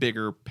be a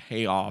bigger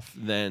payoff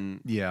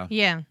than Yeah.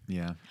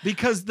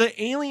 Because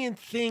the alien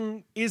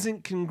thing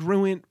isn't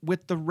congruent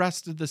with the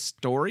rest of the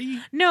story.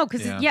 No,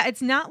 because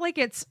it's not like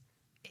it's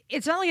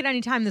not like at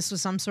any time this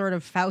was some sort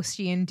of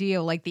Faustian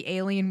deal, like the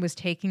alien was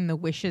taking the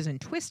wishes and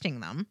twisting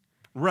them.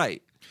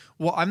 Right.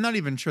 Well, I'm not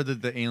even sure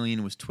that the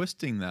alien was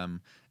twisting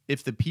them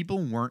if the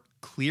people weren't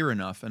clear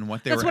enough in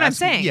what they were asking.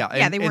 That's what I'm saying.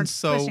 Yeah, they weren't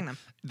twisting them.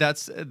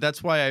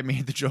 That's why I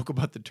made the joke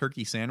about the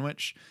turkey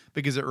sandwich,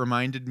 because it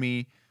reminded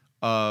me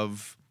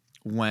of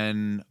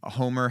when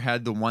Homer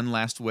had the one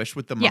last wish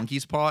with the Yeah.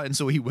 monkey's paw, and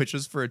so he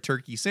wishes for a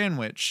turkey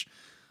sandwich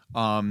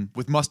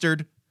with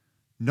mustard,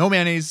 no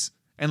mayonnaise,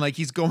 and like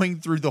he's going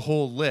through the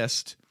whole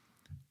list.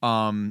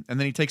 And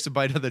then he takes a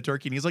bite of the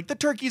turkey and he's like, the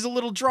turkey's a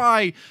little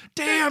dry.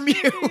 Damn you.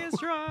 It's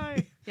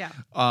dry. Yeah.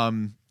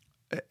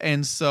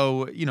 And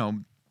so, you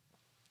know,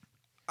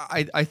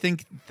 I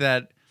think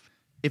that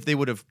if they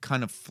would have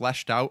kind of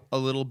fleshed out a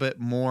little bit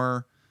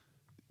more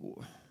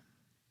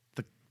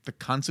the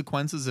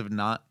consequences of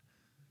not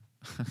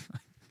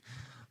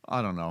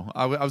I don't know.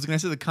 I was going to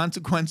say the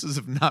consequences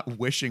of not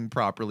wishing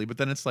properly, but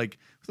then it's like,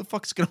 who the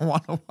fuck's going to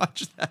want to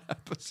watch that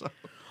episode?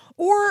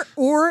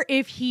 Or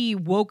if he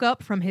woke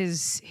up from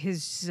his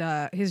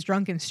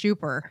drunken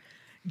stupor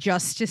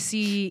just to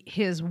see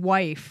his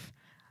wife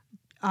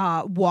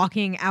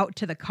walking out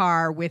to the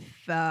car with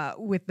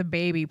the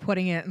baby,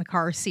 putting it in the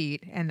car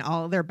seat, and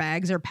all their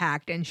bags are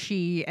packed, and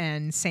she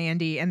and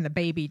Sandy and the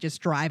baby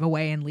just drive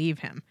away and leave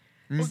him.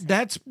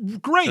 That's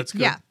great. That's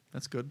good. Yeah.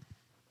 That's good.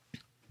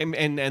 And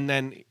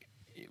then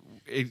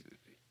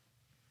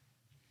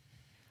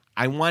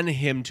I want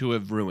him to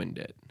have ruined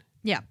it.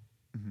 Yeah.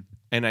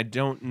 And I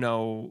don't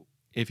know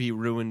if he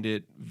ruined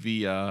it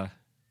via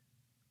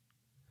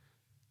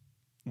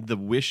the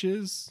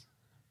wishes.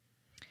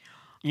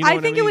 You know I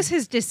what think mean? it was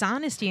his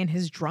dishonesty and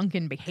his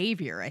drunken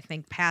behavior. I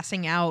think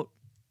passing out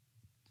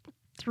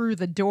through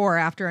the door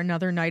after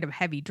another night of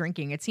heavy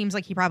drinking. It seems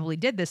like he probably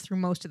did this through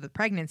most of the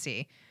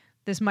pregnancy.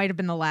 This might have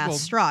been the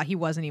last straw. He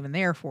wasn't even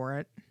there for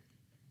it.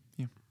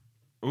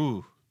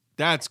 Ooh,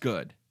 that's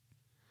good.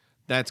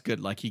 That's good.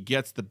 Like he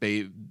gets the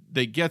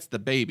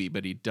baby,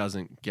 but he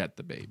doesn't get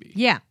the baby.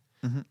 Yeah.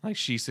 Like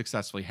she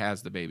successfully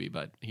has the baby,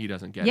 but he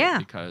doesn't get Yeah. it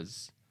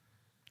because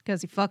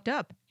Because he fucked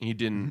up. he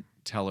didn't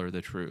tell her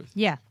the truth.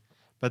 Yeah.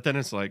 But then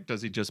it's like,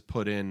 does he just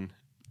put in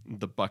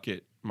the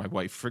bucket, my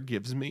wife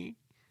forgives me?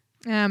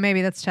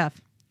 Maybe that's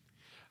tough.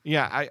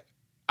 Yeah,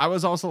 I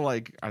was also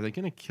like, are they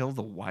going to kill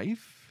the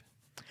wife?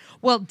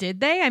 Well, did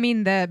they? I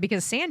mean,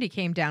 because Sandy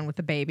came down with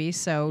the baby,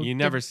 so You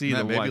never see that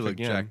the baby wife looked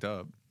again. jacked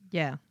up.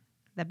 yeah,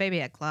 that baby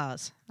had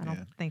claws. I don't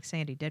Yeah. think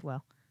Sandy did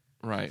well.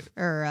 Right.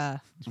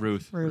 Or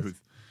Ruth. Ruth.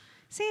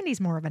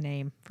 Sandy's more of a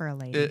name for a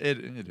lady.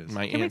 It is.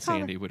 My Can we Aunt call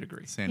Sandy would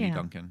agree. Sandy Yeah.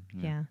 Duncan.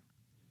 yeah.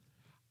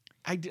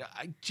 I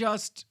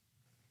just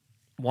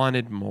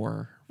wanted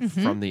more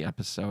from the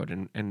episode,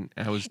 and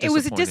I was disappointed. It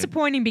was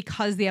disappointing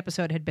because the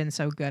episode had been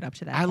so good up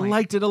to that I point.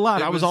 liked it a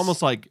lot. It I was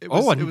almost like, it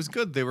oh, was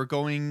good. They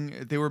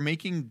were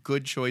making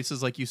good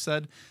choices, like you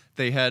said.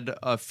 They had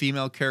a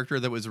female character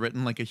that was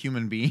written like a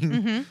human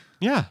being.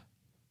 yeah.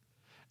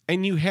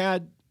 And you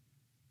had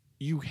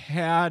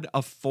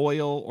a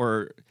foil,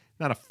 or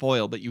not a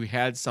foil, but you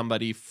had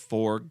somebody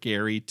for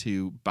Gary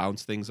to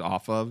bounce things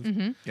off of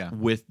Yeah.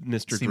 with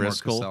Mr. Seymour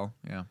Driscoll. Cassell,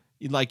 yeah.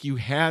 Like you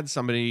had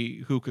somebody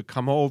who could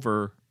come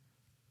over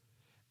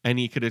and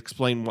he could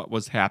explain what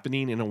was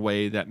happening in a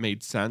way that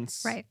made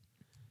sense. Right.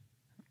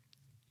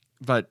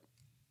 But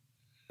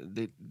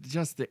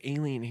just the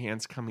alien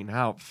hands coming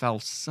out fell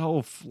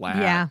so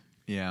flat.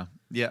 Yeah.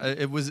 Yeah.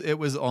 It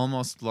was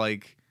almost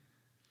like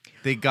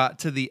they got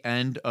to the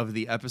end of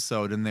the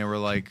episode and they were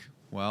like,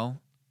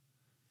 well,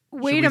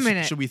 Wait a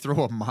minute. Should we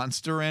throw a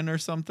monster in or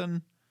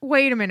something?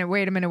 Wait a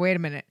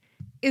minute.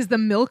 Is the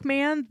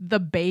milkman the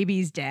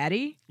baby's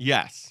daddy?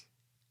 Yes.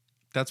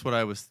 That's what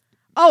I was.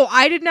 Oh,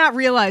 I did not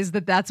realize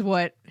that that's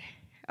what.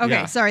 Okay,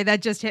 Yeah. sorry,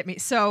 that just hit me.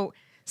 So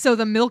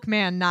the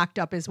milkman knocked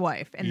up his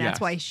wife, and that's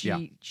Yes.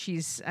 why Yeah.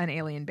 she's an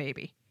alien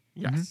baby.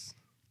 Yes.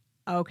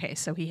 Okay,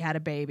 so he had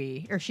a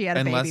baby, or she had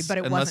a baby, but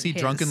it unless wasn't he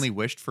his. drunkenly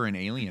wished for an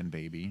alien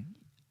baby.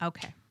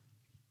 Okay.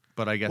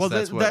 But I guess Well,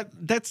 that's what.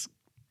 that's.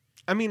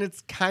 I mean, it's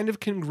kind of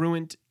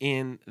congruent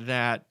in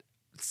that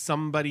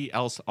somebody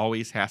else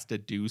always has to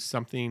do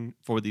something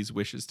for these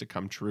wishes to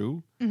come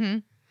true. Mm-hmm.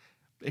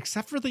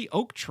 Except for the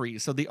oak tree.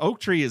 So the oak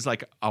tree is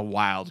like a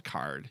wild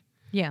card.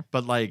 Yeah.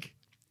 But like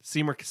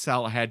Seymour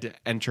Cassell had to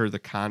enter the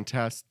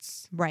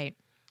contests. Right.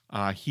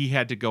 He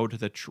had to go to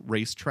the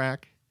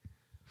racetrack.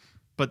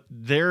 But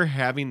they're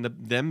having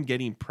them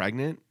getting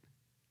pregnant.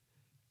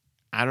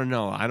 I don't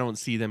know. I don't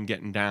see them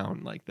getting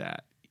down like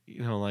that.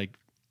 You know, like,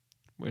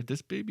 where'd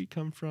this baby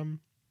come from?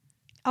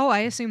 Oh, I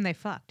assume they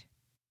fucked.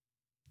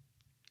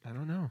 I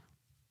don't know.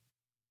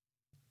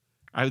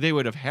 They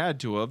would have had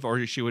to have,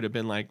 or she would have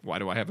been like, why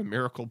do I have a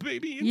miracle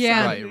baby inside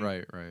Yeah. of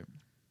me?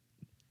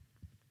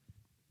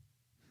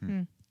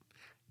 Right.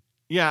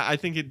 Yeah, I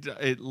think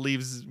it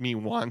leaves me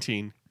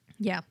wanting.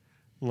 Yeah.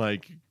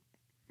 Like,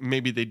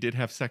 maybe they did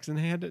have sex and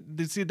they had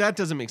to, see, that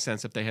doesn't make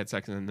sense if they had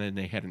sex and then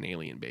they had an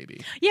alien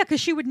baby. Yeah,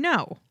 because she would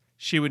know.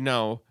 She would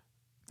know.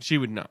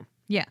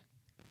 Yeah.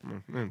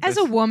 Mm, As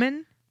this- a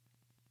woman,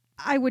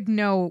 I would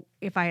know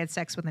if I had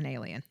sex with an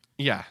alien.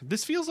 Yeah,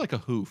 this feels like a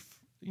hoof.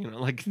 You know,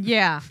 like,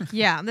 Yeah.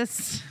 Yeah.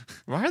 This.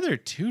 why are there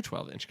two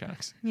 12-inch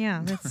cocks?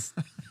 Yeah. That's.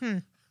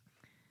 Why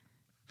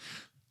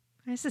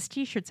does this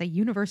T-shirt say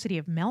University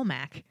of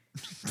Melmac?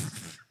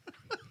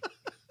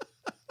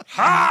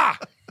 Ha!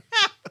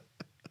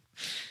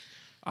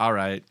 All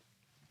right.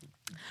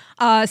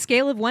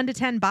 Scale of 1 to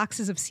 10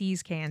 boxes of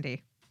See's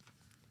candy.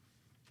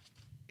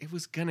 it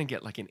was going to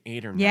get like an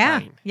 8 or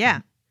 9. Yeah.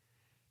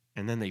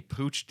 And then they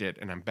pooched it,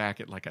 and I'm back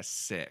at like a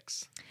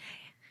 6.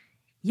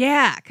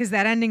 Yeah, because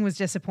that ending was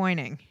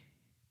disappointing.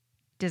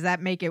 Does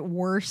that make it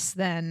worse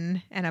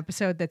than an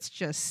episode that's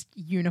just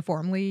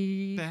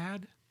uniformly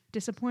Bad?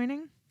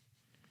 disappointing?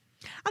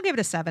 I'll give it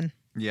a 7.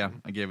 Yeah,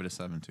 I gave it a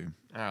 7 too.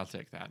 I'll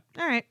take that.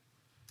 All right.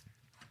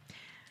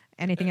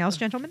 Anything else,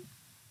 gentlemen?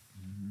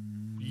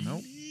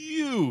 Nope.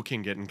 You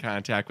can get in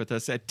contact with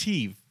us at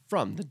T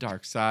from the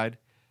Dark Side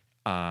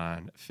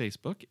on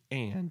Facebook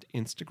and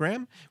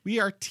Instagram. We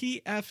are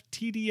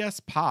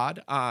TFTDS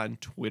Pod on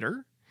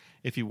Twitter.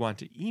 If you want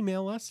to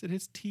email us, it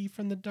is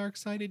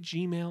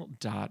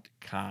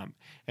tfromthedarkside@gmail.com.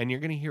 And you're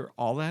going to hear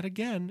all that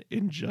again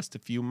in just a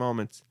few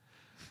moments.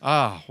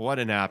 Ah, what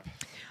an app.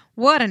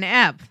 What an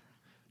ep.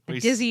 The We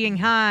dizzying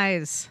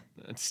highs,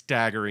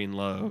 Staggering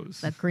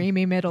lows. the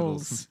creamy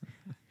middles.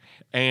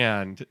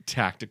 And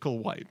tactical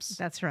wipes.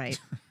 That's right.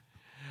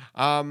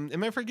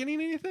 Am I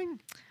forgetting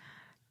anything?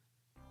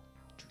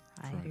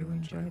 Try to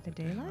enjoy the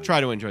daylight.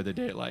 Try to enjoy the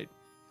daylight.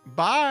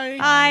 Bye.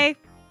 Bye.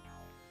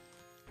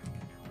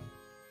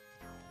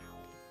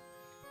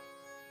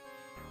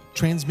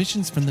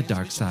 Transmissions from the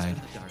Dark Side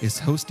is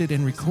hosted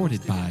and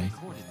recorded by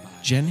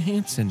Jen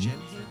Hansen,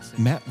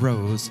 Matt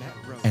Rose,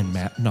 and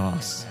Matt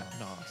Noss.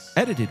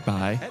 Edited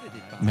by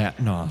Matt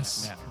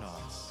Noss.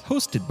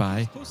 Hosted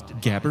by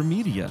Gabber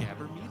Media.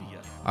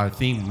 Our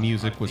theme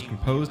music was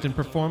composed and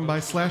performed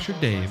by Slasher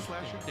Dave.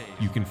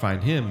 You can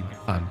find him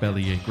on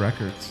Bellyache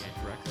Records.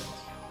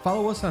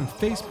 Follow us on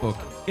Facebook,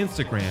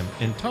 Instagram,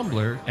 and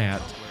Tumblr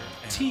at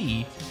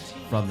T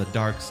from the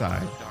Dark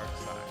Side,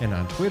 and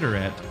on Twitter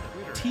at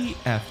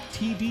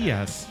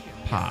TFTDS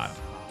Pod.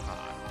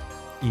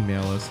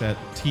 Email us at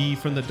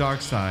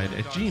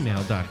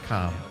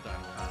tfromthedarkside@gmail.com.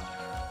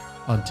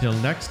 Until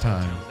next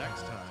time,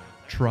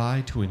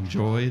 try to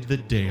enjoy the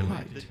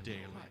daylight.